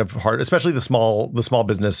old line of especially the small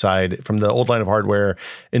business side, from the old line of hardware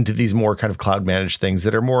into these more kind of cloud managed things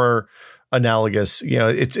that are more analogous.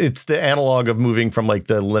 It's the analog of moving from like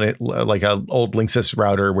a old Linksys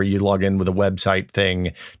router where you log in with a website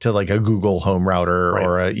thing to like a Google Home router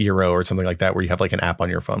or a Eero or something like that where you have like an app on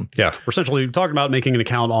your phone. Yeah, we're essentially talking about making an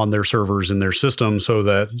account on their servers in their system so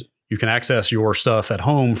that you can access your stuff at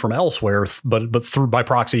home from elsewhere, but by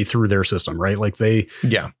proxy through their system, right? Like they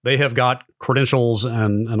have got credentials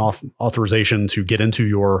and authorization to get into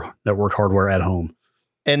your network hardware at home.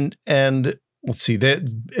 And let's see,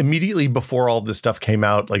 that immediately before all of this stuff came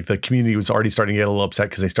out, like the community was already starting to get a little upset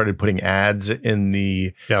because they started putting ads in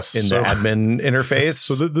the admin interface.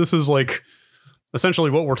 So this is like essentially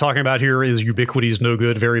what we're talking about here is Ubiquiti's no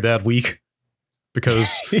good, very bad week.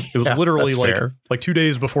 Because it was literally like 2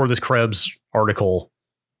 days before this Krebs article.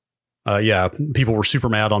 People were super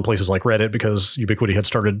mad on places like Reddit because Ubiquiti had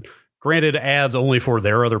started, granted, ads only for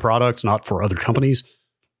their other products, not for other companies,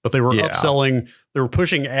 but they were upselling. They were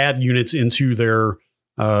pushing ad units into their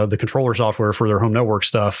the controller software for their home network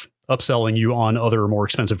stuff, upselling you on other more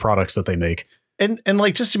expensive products that they make. And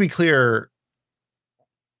like, just to be clear,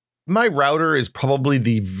 my router is probably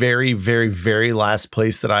the very, very, very last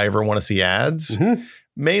place that I ever want to see ads,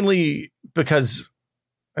 mainly because,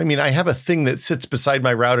 I mean, I have a thing that sits beside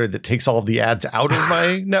my router that takes all of the ads out of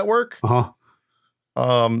my network.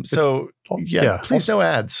 So Please, no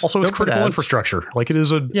ads. Also, it's Don't put critical ads. infrastructure. Like it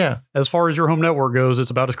is as far as your home network goes,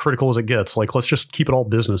 it's about as critical as it gets. Like, let's just keep it all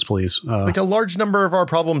business, please. Like a large number of our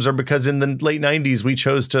problems are because in the late 90s, we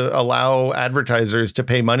chose to allow advertisers to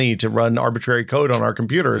pay money to run arbitrary code on our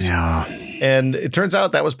computers. Yeah. And it turns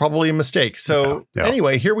out that was probably a mistake. So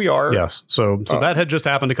anyway, here we are. Yes. So that had just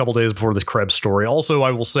happened a couple days before this Krebs story. Also,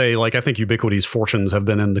 I will say, like, I think Ubiquiti's fortunes have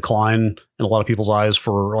been in decline in a lot of people's eyes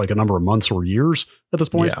for like a number of months or years at this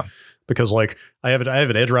point. Yeah. Because like I have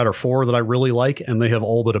an Edge Router 4 that I really like, and they have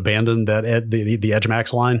all but abandoned that the Edge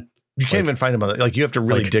Max line. You can't even find them on like you have to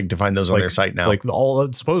really dig to find those on their site now. Like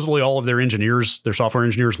supposedly all of their engineers, their software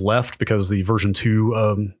engineers left because the version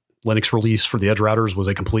 2 Linux release for the Edge routers was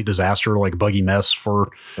a complete disaster, like buggy mess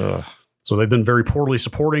for. So they've been very poorly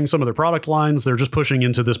supporting some of their product lines. They're just pushing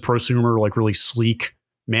into this prosumer, like really sleek,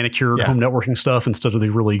 manicured home networking stuff instead of the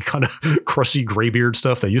really kind of crusty graybeard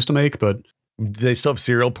stuff they used to make. But do they still have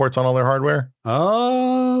serial ports on all their hardware?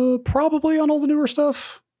 Probably on all the newer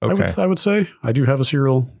stuff. Okay. I would say I do have a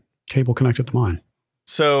serial cable connected to mine.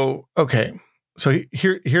 So, okay. So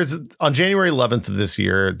here's on January 11th of this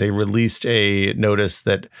year, they released a notice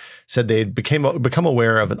that said they'd become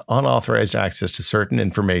aware of an unauthorized access to certain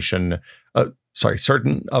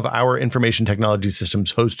of our information technology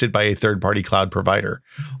systems hosted by a third-party cloud provider,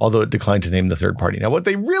 although it declined to name the third party. Now, what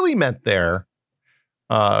they really meant there,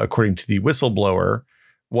 according to the whistleblower,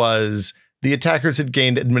 was the attackers had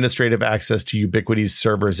gained administrative access to Ubiquiti's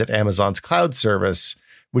servers at Amazon's cloud service,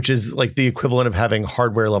 which is like the equivalent of having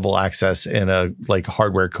hardware level access in a like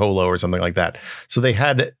hardware colo or something like that. So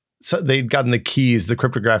they'd gotten the keys, the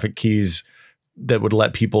cryptographic keys that would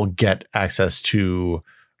let people get access to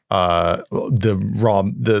the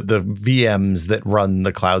VMs that run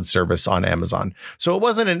the cloud service on Amazon. So it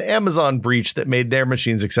wasn't an Amazon breach that made their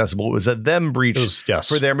machines accessible. It was a them breach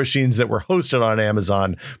for their machines that were hosted on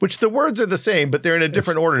Amazon, which the words are the same, but they're in a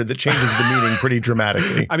different order that changes the meaning pretty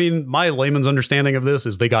dramatically. I mean, my layman's understanding of this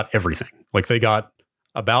is they got everything. Like they got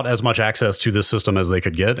about as much access to this system as they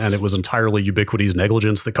could get. And it was entirely Ubiquiti's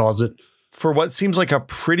negligence that caused it. For what seems like a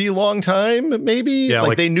pretty long time, maybe. Yeah,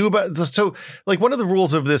 like they knew about. So like one of the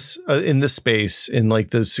rules of this in this space, in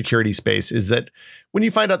like the security space, is that when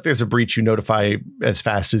you find out there's a breach, you notify as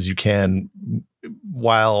fast as you can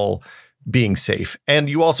while being safe. And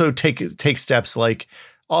you also take steps like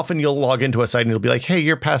often you'll log into a site and it'll be like, hey,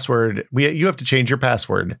 your password, you have to change your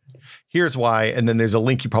password. Here's why. And then there's a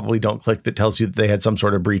link you probably don't click that tells you that they had some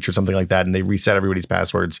sort of breach or something like that. And they reset everybody's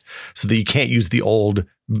passwords so that you can't use the old,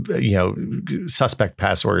 suspect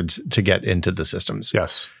passwords to get into the systems.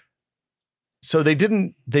 Yes. So they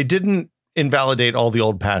didn't invalidate all the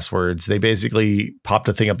old passwords. They basically popped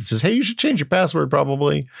a thing up that says, hey, you should change your password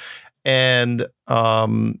probably. And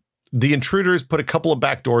the intruders put a couple of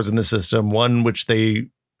backdoors in the system, one which they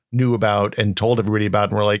knew about and told everybody about.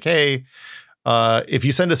 And were like, hey, if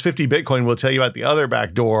you send us 50 Bitcoin, we'll tell you about the other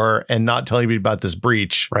back door and not tell you about this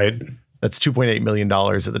breach. Right. That's $2.8 million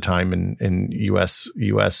at the time in US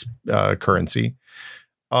currency.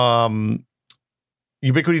 Ubiquiti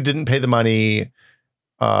didn't pay the money.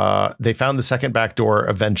 They found the second back door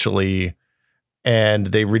eventually, and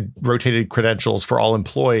they rotated credentials for all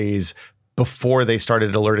employees before they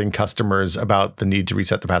started alerting customers about the need to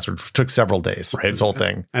reset the password. It took several days, right? This whole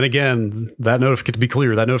thing. And again, to be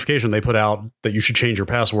clear, that notification they put out that you should change your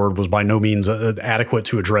password was by no means adequate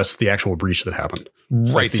to address the actual breach that happened.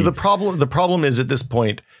 Right. So the problem is at this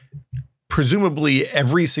point, presumably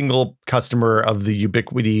every single customer of the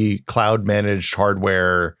Ubiquiti cloud managed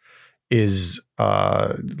hardware is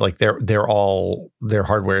like their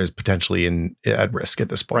hardware is potentially at risk at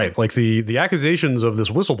this point. Right. Like the accusations of this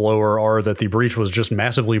whistleblower are that the breach was just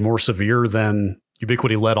massively more severe than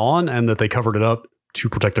Ubiquiti let on, and that they covered it up to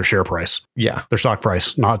protect their share price. Yeah. Their stock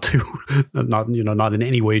price, not in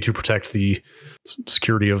any way to protect the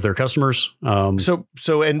security of their customers.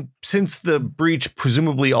 So and since the breach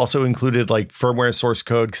presumably also included like firmware source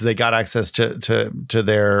code, because they got access to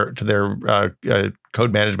their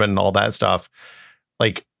code management and all that stuff,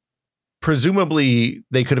 like presumably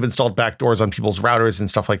they could have installed backdoors on people's routers and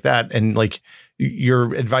stuff like that. And like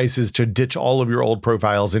your advice is to ditch all of your old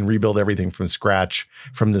profiles and rebuild everything from scratch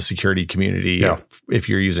from the security community. Yeah. If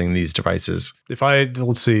you're using these devices. If I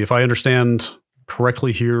understand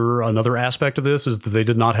correctly here, another aspect of this is that they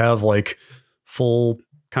did not have like full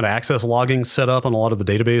kind of access logging set up on a lot of the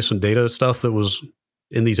database and data stuff that was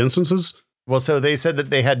in these instances. Well, so they said that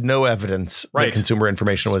they had no evidence that consumer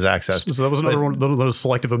information was accessed. So that was another one of those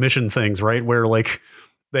selective omission things, right? Where like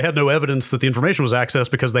they had no evidence that the information was accessed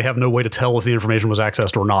because they have no way to tell if the information was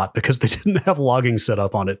accessed or not because they didn't have logging set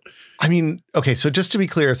up on it. I mean, okay, so just to be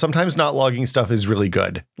clear, sometimes not logging stuff is really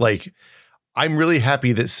good. Like I'm really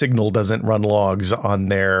happy that Signal doesn't run logs on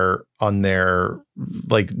their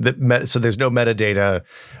like so there's no metadata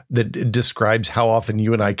that describes how often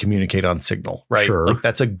you and I communicate on Signal, right? Sure. Like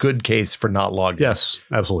that's a good case for not logging. Yes,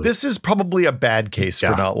 absolutely. This is probably a bad case for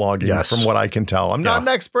not logging, from what I can tell. I'm not an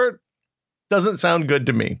expert. Doesn't sound good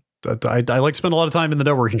to me. I like to spend a lot of time in the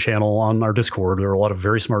networking channel on our Discord. There are a lot of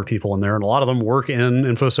very smart people in there, and a lot of them work in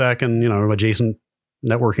InfoSec and adjacent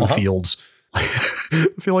networking fields. I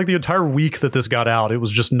feel like the entire week that this got out, it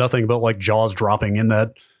was just nothing but like jaws dropping in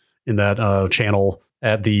that channel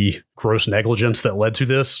at the gross negligence that led to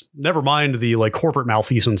this. Never mind the like corporate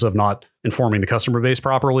malfeasance of not informing the customer base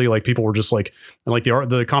properly. Like people were just like, and like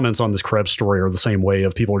the comments on this Krebs story are the same way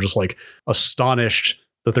of people are just like astonished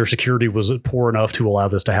that their security was poor enough to allow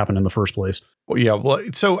this to happen in the first place. Well, yeah. Well,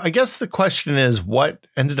 so I guess the question is what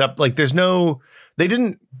ended up like, they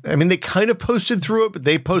kind of posted through it, but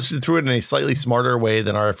they posted through it in a slightly smarter way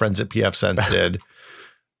than our friends at pfSense did.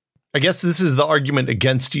 I guess this is the argument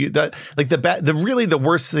against you that like the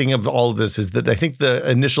worst thing of all of this is that I think the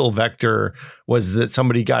initial vector was that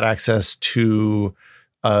somebody got access to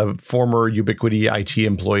a former Ubiquiti IT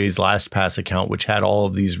employee's LastPass account, which had all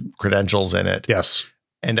of these credentials in it. Yes.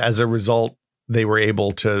 And as a result, they were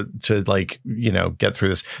able to get through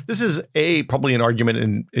this. This is probably an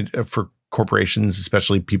argument for corporations,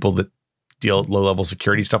 especially people that deal low-level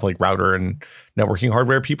security stuff like router and networking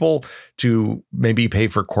hardware people, to maybe pay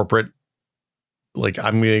for corporate, like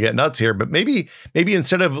I'm going to get nuts here, but maybe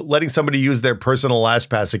instead of letting somebody use their personal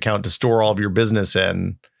LastPass account to store all of your business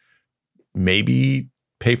in, maybe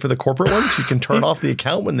pay for the corporate ones. You can turn off the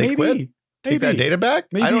account when they quit. Take that data back.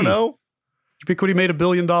 Maybe. I don't know. Ubiquiti made $1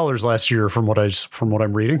 billion last year from what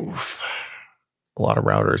I'm reading. Oof. A lot of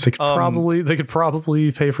routers. They could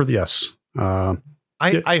probably pay for the yes.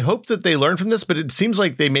 I hope that they learn from this, but it seems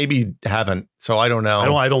like they maybe haven't. So I don't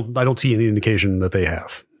know. I don't see any indication that they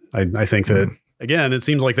have. I think that again, it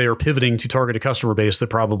seems like they are pivoting to target a customer base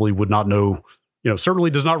that probably would not know, certainly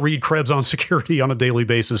does not read Krebs on security on a daily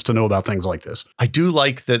basis to know about things like this. I do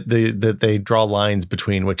like that they draw lines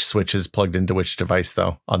between which switch is plugged into which device,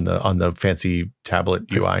 though, on the fancy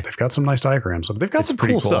tablet UI. They've got some nice diagrams. They've got some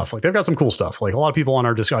cool stuff. Like they've got some cool stuff. Like a lot of people on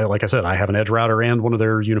our Discord, like I said, I have an Edge router and one of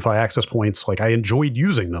their Unify access points. Like I enjoyed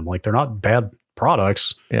using them. Like they're not bad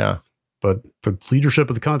products. Yeah. But the leadership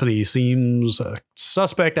of the company seems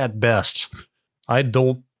suspect at best. I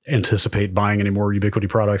don't anticipate buying any more Ubiquiti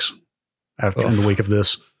products in the wake of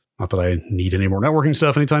this. Not that I need any more networking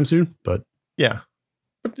stuff anytime soon, but yeah.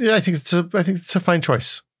 But yeah, I think it's a fine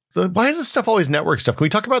choice. Why is this stuff always network stuff? Can we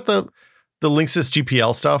talk about the Linksys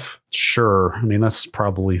GPL stuff? Sure. I mean, that's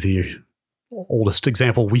probably the oldest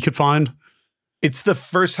example we could find. It's the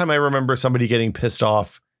first time I remember somebody getting pissed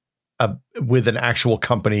off with an actual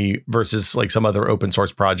company versus like some other open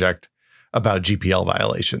source project about GPL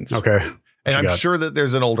violations. Okay. And I'm sure that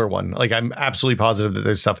there's an older one. Like I'm absolutely positive that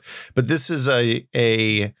there's stuff, but this is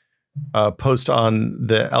a post on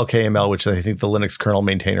the LKML, which I think the Linux kernel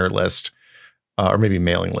maintainer list, or maybe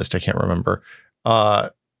mailing list. I can't remember.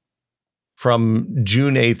 From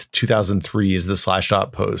June 8th, 2003 is the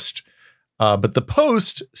Slashdot post. But the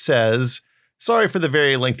post says, sorry for the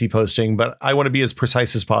very lengthy posting, but I want to be as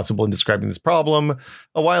precise as possible in describing this problem.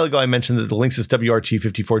 A while ago, I mentioned that the Linksys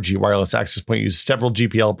WRT54G wireless access point used several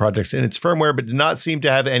GPL projects in its firmware, but did not seem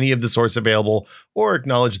to have any of the source available or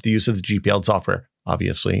acknowledge the use of the GPL software.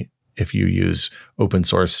 Obviously, if you use open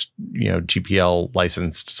source, GPL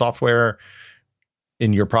licensed software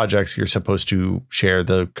in your projects, you're supposed to share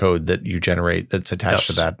the code that you generate that's attached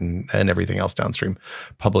to that and everything else downstream,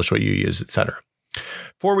 publish what you use, etc.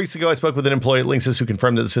 4 weeks ago, I spoke with an employee at Linksys who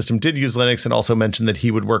confirmed that the system did use Linux and also mentioned that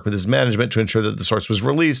he would work with his management to ensure that the source was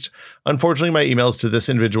released. Unfortunately, my emails to this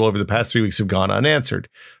individual over the past 3 weeks have gone unanswered.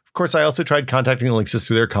 Of course, I also tried contacting Linksys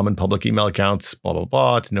through their common public email accounts, blah, blah,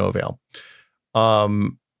 blah, to no avail.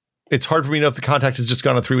 It's hard for me to know if the contact has just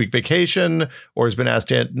gone on a 3-week vacation or has been asked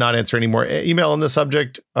to not answer any more email on the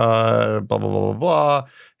subject, blah, blah, blah, blah,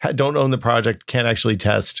 blah. Don't own the project, can't actually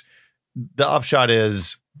test. The upshot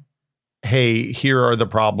is, hey, here are the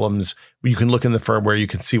problems. You can look in the firmware, you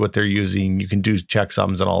can see what they're using, you can do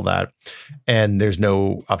checksums and all that. And there's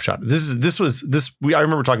no upshot. I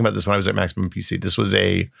remember talking about this when I was at Maximum PC. This was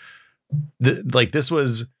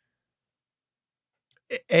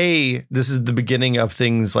this is the beginning of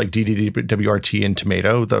things like DDWRT and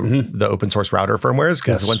Tomato, the open source router firmwares,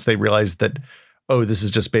 because once they realized that, this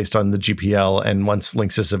is just based on the GPL, and once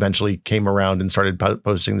Linksys eventually came around and started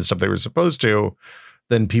posting the stuff they were supposed to,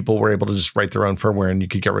 then people were able to just write their own firmware and you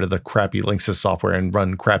could get rid of the crappy Linksys software and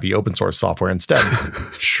run crappy open source software instead.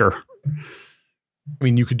 Sure. I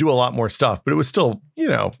mean, you could do a lot more stuff, but it was still,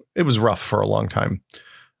 it was rough for a long time.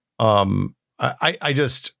 I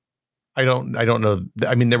don't know.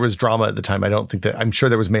 I mean, there was drama at the time. I'm sure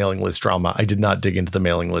there was mailing list drama. I did not dig into the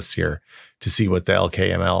mailing lists here to see what the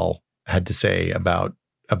LKML had to say about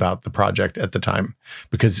the project at the time,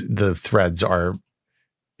 because the threads are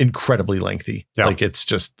incredibly lengthy. Yeah. Like, it's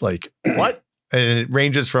just like, what? And it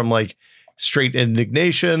ranges from like straight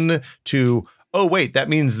indignation to, oh wait, that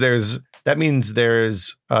means there's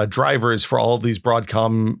drivers for all of these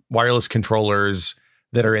Broadcom wireless controllers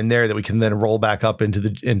that are in there that we can then roll back up into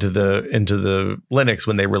the Linux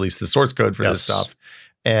when they release the source code for this stuff.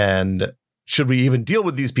 And should we even deal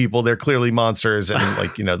with these people? They're clearly monsters, and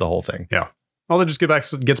like, the whole thing. Yeah. Well, that just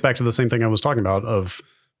gets back to the same thing I was talking about, of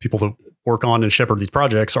people that work on and shepherd these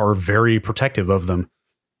projects are very protective of them.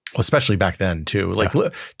 Well, especially back then too. Like,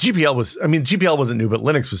 GPL wasn't new, but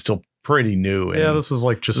Linux was still pretty new. Yeah, this was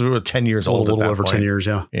like just 10 years old. A little over 10 years.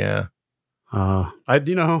 Yeah. Yeah. I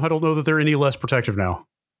don't know that they're any less protective now.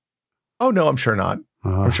 Oh no, I'm sure not.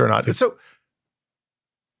 So,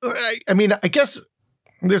 I mean, I guess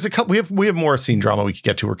there's a couple. We have more scene drama we could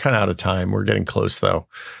get to. We're kind of out of time. We're getting close though.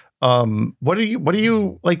 What do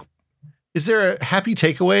you like? Is there a happy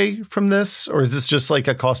takeaway from this, or is this just like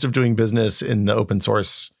a cost of doing business in the open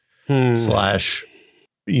source /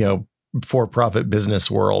 for-profit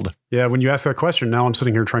business world? Yeah, when you ask that question, now I'm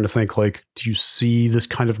sitting here trying to think, like, do you see this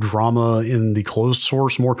kind of drama in the closed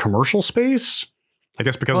source, more commercial space? I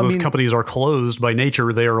guess because those companies are closed by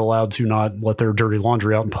nature, they are allowed to not let their dirty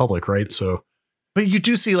laundry out in public, right? So, but you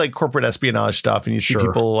do see like corporate espionage stuff, and you see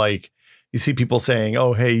people saying,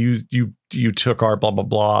 "Oh, hey, you took our blah blah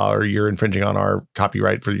blah, or you're infringing on our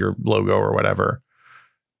copyright for your logo or whatever."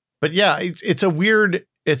 But yeah, it's a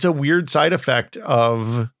weird side effect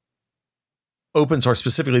of open source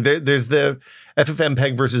specifically. There's the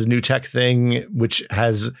FFmpeg versus new tech thing, which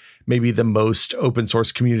has maybe the most open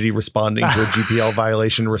source community responding to a GPL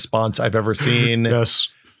violation response I've ever seen. Yes,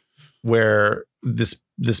 where this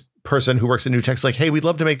person who works at new tech's like, "Hey, we'd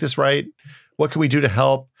love to make this right. What can we do to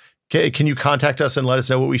help? Can you contact us and let us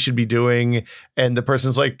know what we should be doing?" And the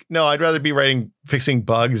person's like, "No, I'd rather be fixing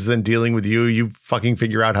bugs than dealing with you. You fucking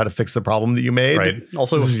figure out how to fix the problem that you made. Right.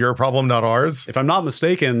 Also, this is your problem, not ours." If I'm not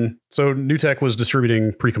mistaken, so NewTek was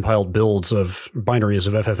distributing precompiled builds of binaries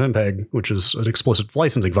of FFmpeg, which is an explicit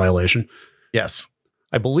licensing violation. Yes.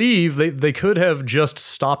 I believe they could have just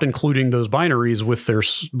stopped including those binaries with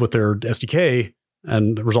their SDK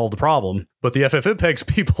and resolve the problem. But the FFmpeg's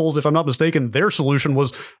people's, if I'm not mistaken, their solution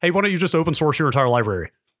was, hey, why don't you just open source your entire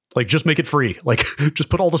library? Like, just make it free. Like, just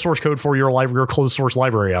put all the source code for your closed source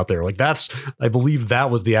library out there. Like, I believe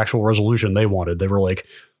that was the actual resolution they wanted. They were like,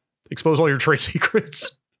 expose all your trade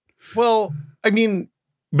secrets. Well, I mean,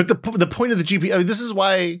 but the point of the GPL, I mean, this is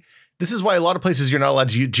why a lot of places you're not allowed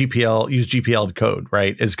to use GPL code,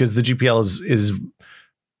 right? Is because the GPL is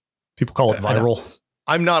people call it viral.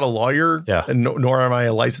 I'm not a lawyer, yeah, and nor am I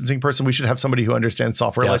a licensing person. We should have somebody who understands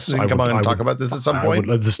software licensing come on and talk about this at some point.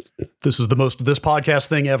 This is the most this podcast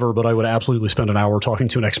thing ever, but I would absolutely spend an hour talking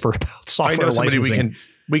to an expert about software licensing.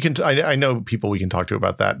 I know people we can talk to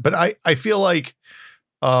about that, but I feel like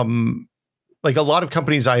a lot of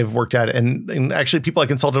companies I've worked at, and actually people I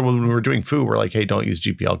consulted when we were doing Foo were like, "Hey, don't use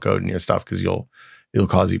GPL code in your stuff because it'll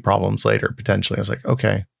cause you problems later potentially." I was like,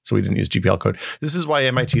 okay. So we didn't use GPL code. This is why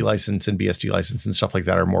MIT license and BSD license and stuff like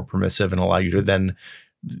that are more permissive and allow you to then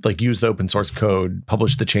like use the open source code,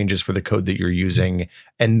 publish the changes for the code that you're using,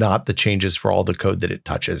 and not the changes for all the code that it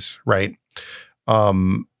touches. Right.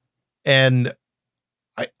 And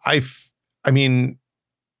I mean,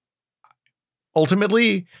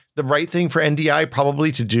 ultimately the right thing for NDI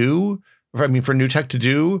probably to do, for NewTek to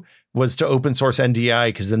do, was to open source NDI,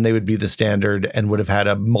 because then they would be the standard and would have had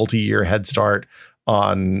a multi-year head start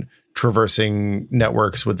on traversing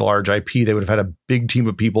networks with large IP. They would have had a big team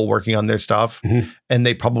of people working on their stuff, and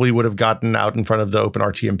they probably would have gotten out in front of the open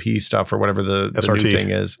RTMP stuff or whatever the new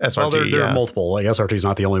thing is. SRT. Well, there are multiple. Like SRT is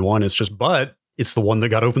not the only one. It's just, but it's the one that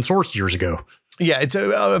got open sourced years ago. Yeah, it's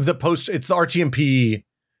the RTMP.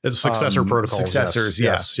 It's successor protocols. Successors,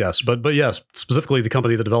 yes. But yes, specifically the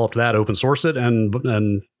company that developed that open sourced it,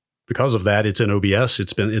 and because of that, it's in OBS.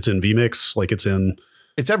 It's in vMix. Like it's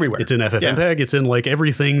everywhere. It's in FFmpeg. Yeah. It's in like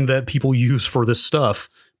everything that people use for this stuff,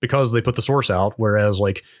 because they put the source out. Whereas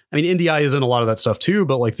NDI is in a lot of that stuff too,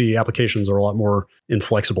 but like the applications are a lot more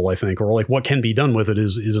inflexible, I think, or like what can be done with it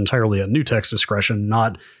is entirely at NewTek's discretion,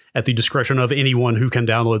 not at the discretion of anyone who can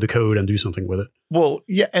download the code and do something with it. Well,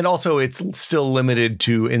 yeah. And also it's still limited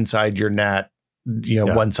to inside your NAT,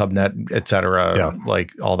 one subnet, et cetera,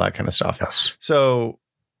 like all that kind of stuff. Yes. So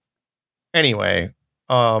anyway,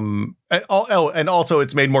 And also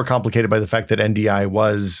it's made more complicated by the fact that NDI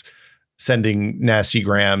was sending nasty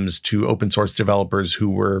grams to open source developers who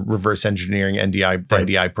were reverse engineering NDI, the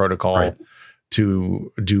NDI protocol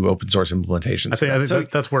to do open source implementations. I think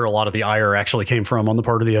that's where a lot of the ire actually came from on the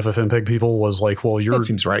part of the FFmpeg people was like, well, that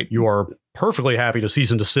seems right. You are perfectly happy to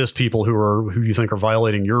cease and desist people who you think are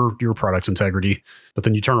violating your product's integrity, but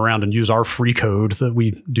then you turn around and use our free code that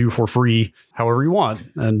we do for free however you want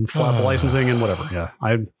and flap the licensing and whatever. Yeah,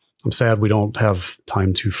 I'm sad we don't have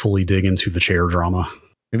time to fully dig into the chair drama.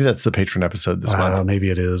 Maybe that's the patron episode this month. Maybe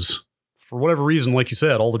it is. For whatever reason, like you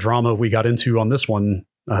said, all the drama we got into on this one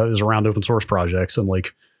is around open source projects, and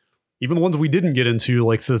like even the ones we didn't get into,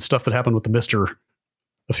 like the stuff that happened with the Mister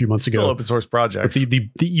a few months ago. Open source projects. But the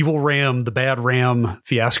evil RAM, the bad RAM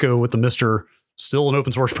fiasco with the Mister, still an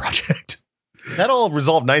open source project. That all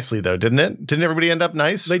resolved nicely, though, didn't it? Didn't everybody end up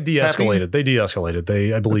nice? They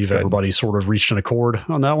de-escalated. I believe everybody sort of reached an accord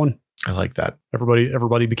on that one. I like that.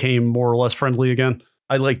 Everybody became more or less friendly again.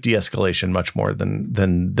 I like de-escalation much more than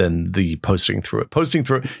the posting through it. Posting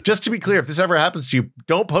through it. Just to be clear, if this ever happens to you,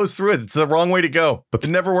 don't post through it. It's the wrong way to go. But it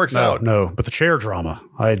never works out. No, but the chair drama.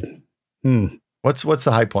 What's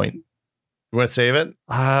the high point? You want to save it?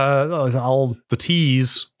 The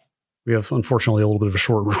tease. We have unfortunately a little bit of a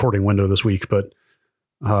short recording window this week, but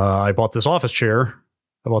I bought this office chair.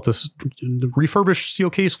 I bought this refurbished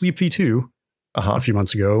Steelcase Leap V2 a few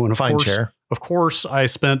months ago, and of course, I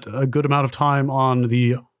spent a good amount of time on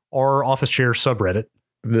the R office chair subreddit.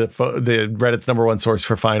 The Reddit's #1 source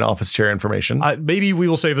for fine office chair information. Maybe we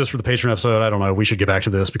will save this for the Patreon episode. I don't know. We should get back to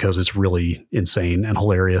this because it's really insane and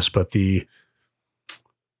hilarious. But the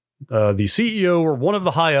CEO or one of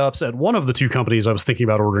the high ups at one of the two companies I was thinking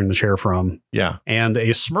about ordering the chair from. Yeah. And a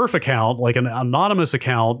Smurf account, like an anonymous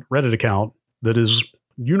account, Reddit account that is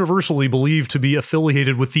universally believed to be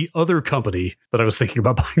affiliated with the other company that I was thinking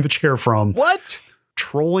about buying the chair from. What?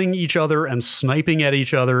 Trolling each other and sniping at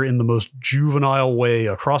each other in the most juvenile way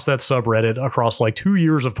across that subreddit, across like 2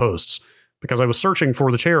 years of posts, because I was searching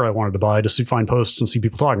for the chair I wanted to buy to find posts and see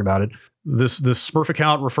people talking about it. This Smurf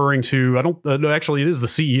account referring to, actually it is the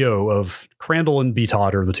CEO of Crandall and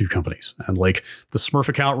BTOD are the two companies. And like the Smurf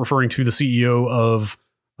account referring to the CEO of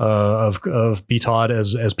BTOD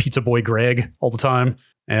as Pizza Boy Greg all the time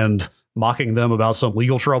and mocking them about some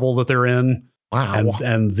legal trouble that they're in. Wow.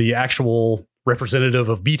 And the actual representative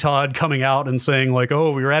of BTOD coming out and saying like,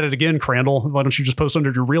 oh, you're at it again, Crandall. Why don't you just post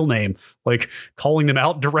under your real name? Like calling them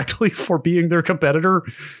out directly for being their competitor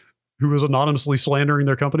who was anonymously slandering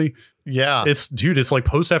their company. Yeah. It's like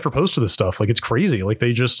post after post of this stuff. Like it's crazy. Like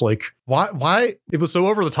they just like, why? It was so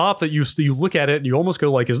over the top that you look at it and you almost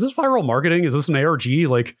go like, is this viral marketing? Is this an ARG?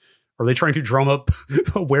 Like, are they trying to drum up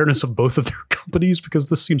awareness of both of their companies? Because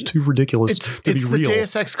this seems too ridiculous to be real. It's the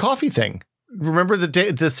Deus Ex coffee thing. Remember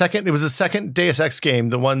the second Deus Ex game,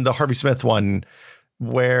 the Harvey Smith one,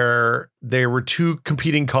 where there were two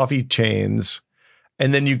competing coffee chains.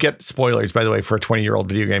 And then you get spoilers, by the way, for a 20-year-old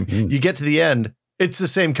video game. You get to the end. It's the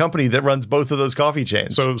same company that runs both of those coffee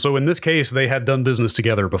chains. So in this case, they had done business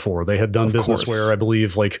together before. They had done business where I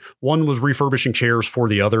believe like one was refurbishing chairs for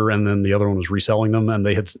the other, and then the other one was reselling them. And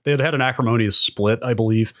they had an acrimonious split, I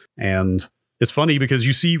believe. And it's funny because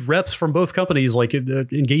you see reps from both companies like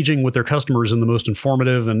engaging with their customers in the most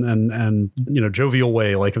informative and jovial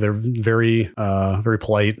way. Like they're very very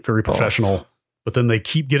polite, very professional. But then they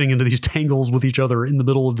keep getting into these tangles with each other in the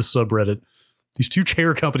middle of the subreddit. These two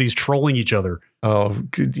chair companies trolling each other. Oh,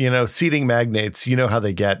 seating magnates. You know how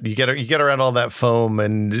they get. You get around all that foam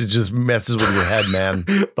and it just messes with your head, man.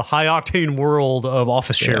 The high octane world of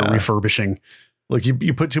office chair refurbishing. Look,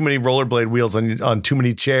 you put too many rollerblade wheels on too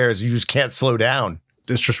many chairs. You just can't slow down.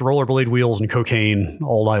 It's just rollerblade wheels and cocaine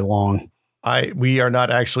all night long. We are not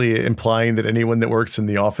actually implying that anyone that works in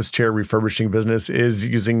the office chair refurbishing business is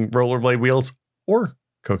using rollerblade wheels or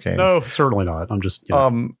cocaine. No, certainly not. I'm just,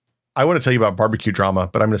 I want to tell you about barbecue drama,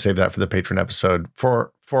 but I'm going to save that for the patron episode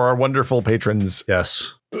for our wonderful patrons.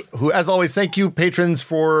 Yes. Who, as always, thank you, patrons,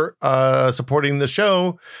 for supporting the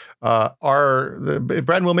show. The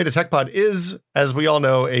Brad and Will Made a Tech Pod is, as we all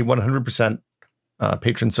know, a 100%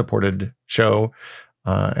 patron supported show.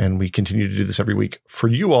 And we continue to do this every week for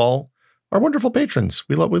you all, our wonderful patrons.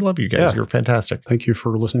 We love you guys. Yeah. You're fantastic. Thank you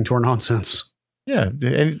for listening to our nonsense. Yeah.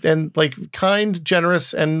 And like kind,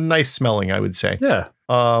 generous, and nice smelling, I would say. Yeah.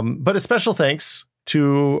 But a special thanks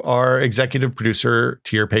to our executive producer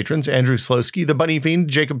tier patrons, Andrew Slowski, the Bunny Fiend,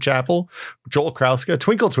 Jacob Chappell, Joel Krauska,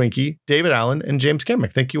 Twinkle Twinkie, David Allen, and James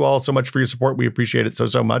Kemick. Thank you all so much for your support. We appreciate it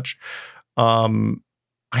so much. I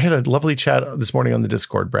had a lovely chat this morning on the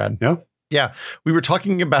Discord, Brad. Yeah. Yeah. We were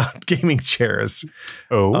talking about gaming chairs.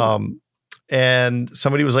 Oh. and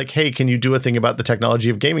somebody was like, hey, can you do a thing about the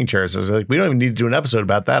technology of gaming chairs? I was like, we don't even need to do an episode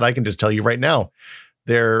about that. I can just tell you right now.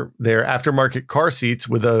 They're aftermarket car seats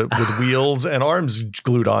with wheels and arms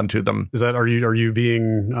glued onto them. Is that, are you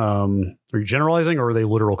being, are you generalizing, or are they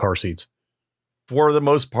literal car seats? For the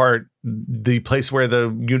most part, the place where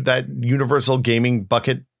that universal gaming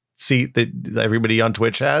bucket seat that everybody on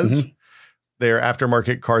Twitch has, they're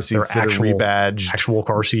aftermarket car seats that are rebadged. Actual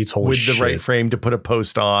car seats, holy with shit. the right frame to put a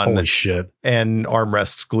post on. Holy shit. And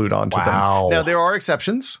armrests glued onto them. Now, there are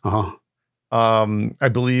exceptions. I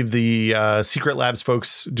believe the Secret Labs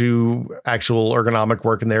folks do actual ergonomic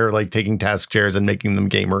work, and they're like taking task chairs and making them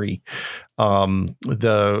gamery.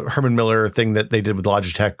 The Herman Miller thing that they did with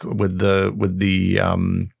Logitech with the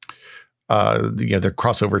their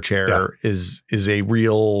crossover chair is a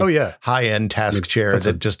real high end task chair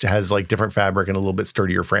that just has like different fabric and a little bit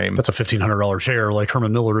sturdier frame. That's a $1,500 chair. Like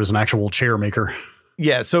Herman Miller is an actual chair maker.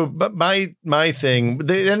 Yeah. So, but my thing,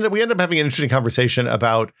 we ended up having an interesting conversation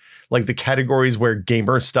about like the categories where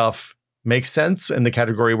gamer stuff makes sense and the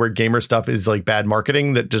category where gamer stuff is like bad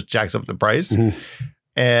marketing that just jacks up the price.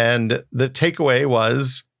 And the takeaway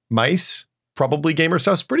was mice, probably gamer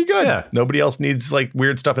stuff's pretty good. Yeah. Nobody else needs like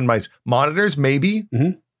weird stuff in mice. Monitors, maybe.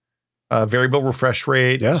 Variable refresh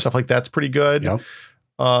rate, stuff like that's pretty good.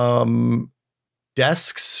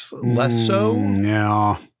 Desks, less so.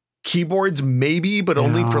 Yeah. Keyboards, maybe, but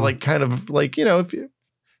only for like kind of like, you know,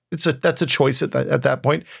 if that's a choice at that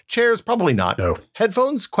point. Chairs, probably not. No.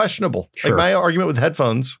 Headphones, questionable. Like my argument with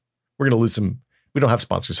headphones, we're going to lose some. We don't have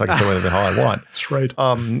sponsors, so I can say whatever the hell I want. That's right.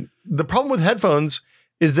 The problem with headphones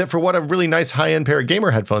is that for what a really nice high-end pair of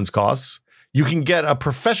gamer headphones costs, you can get a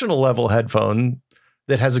professional level headphone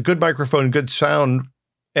that has a good microphone, good sound,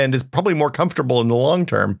 and is probably more comfortable in the long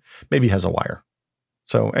term. Maybe has a wire.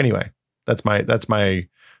 So anyway, that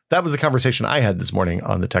was the conversation I had this morning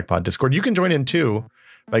on the TechPod Discord. You can join in too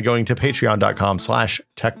by going to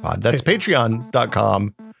patreon.com/techpod. That's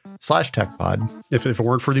patreon.com/techpod. If it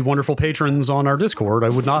weren't for the wonderful patrons on our Discord, I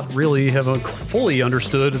would not really have fully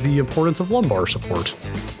understood the importance of lumbar support.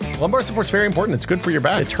 Lumbar support's very important. It's good for your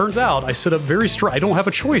back. It turns out I sit up very straight. I don't have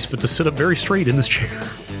a choice but to sit up very straight in this chair.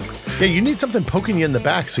 Yeah, you need something poking you in the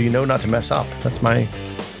back so you know not to mess up. That's my...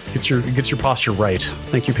 Gets your posture right.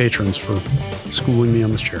 Thank you, patrons, for schooling me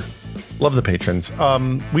on this chair. Love the patrons.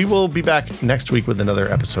 We will be back next week with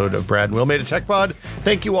another episode of Brad and Will Made a Tech Pod.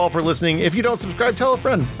 Thank you all for listening. If you don't subscribe, tell a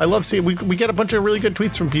friend. I love seeing we get a bunch of really good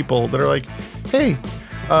tweets from people that are like, hey,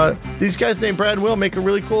 these guys named Brad and Will make a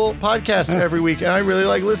really cool podcast every week, and I really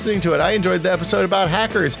like listening to it. I enjoyed the episode about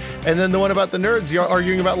hackers, and then the one about the nerds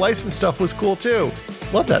arguing about license stuff was cool too.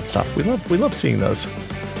 Love that stuff. We love seeing those.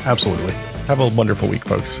 Absolutely. Have a wonderful week,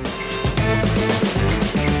 folks.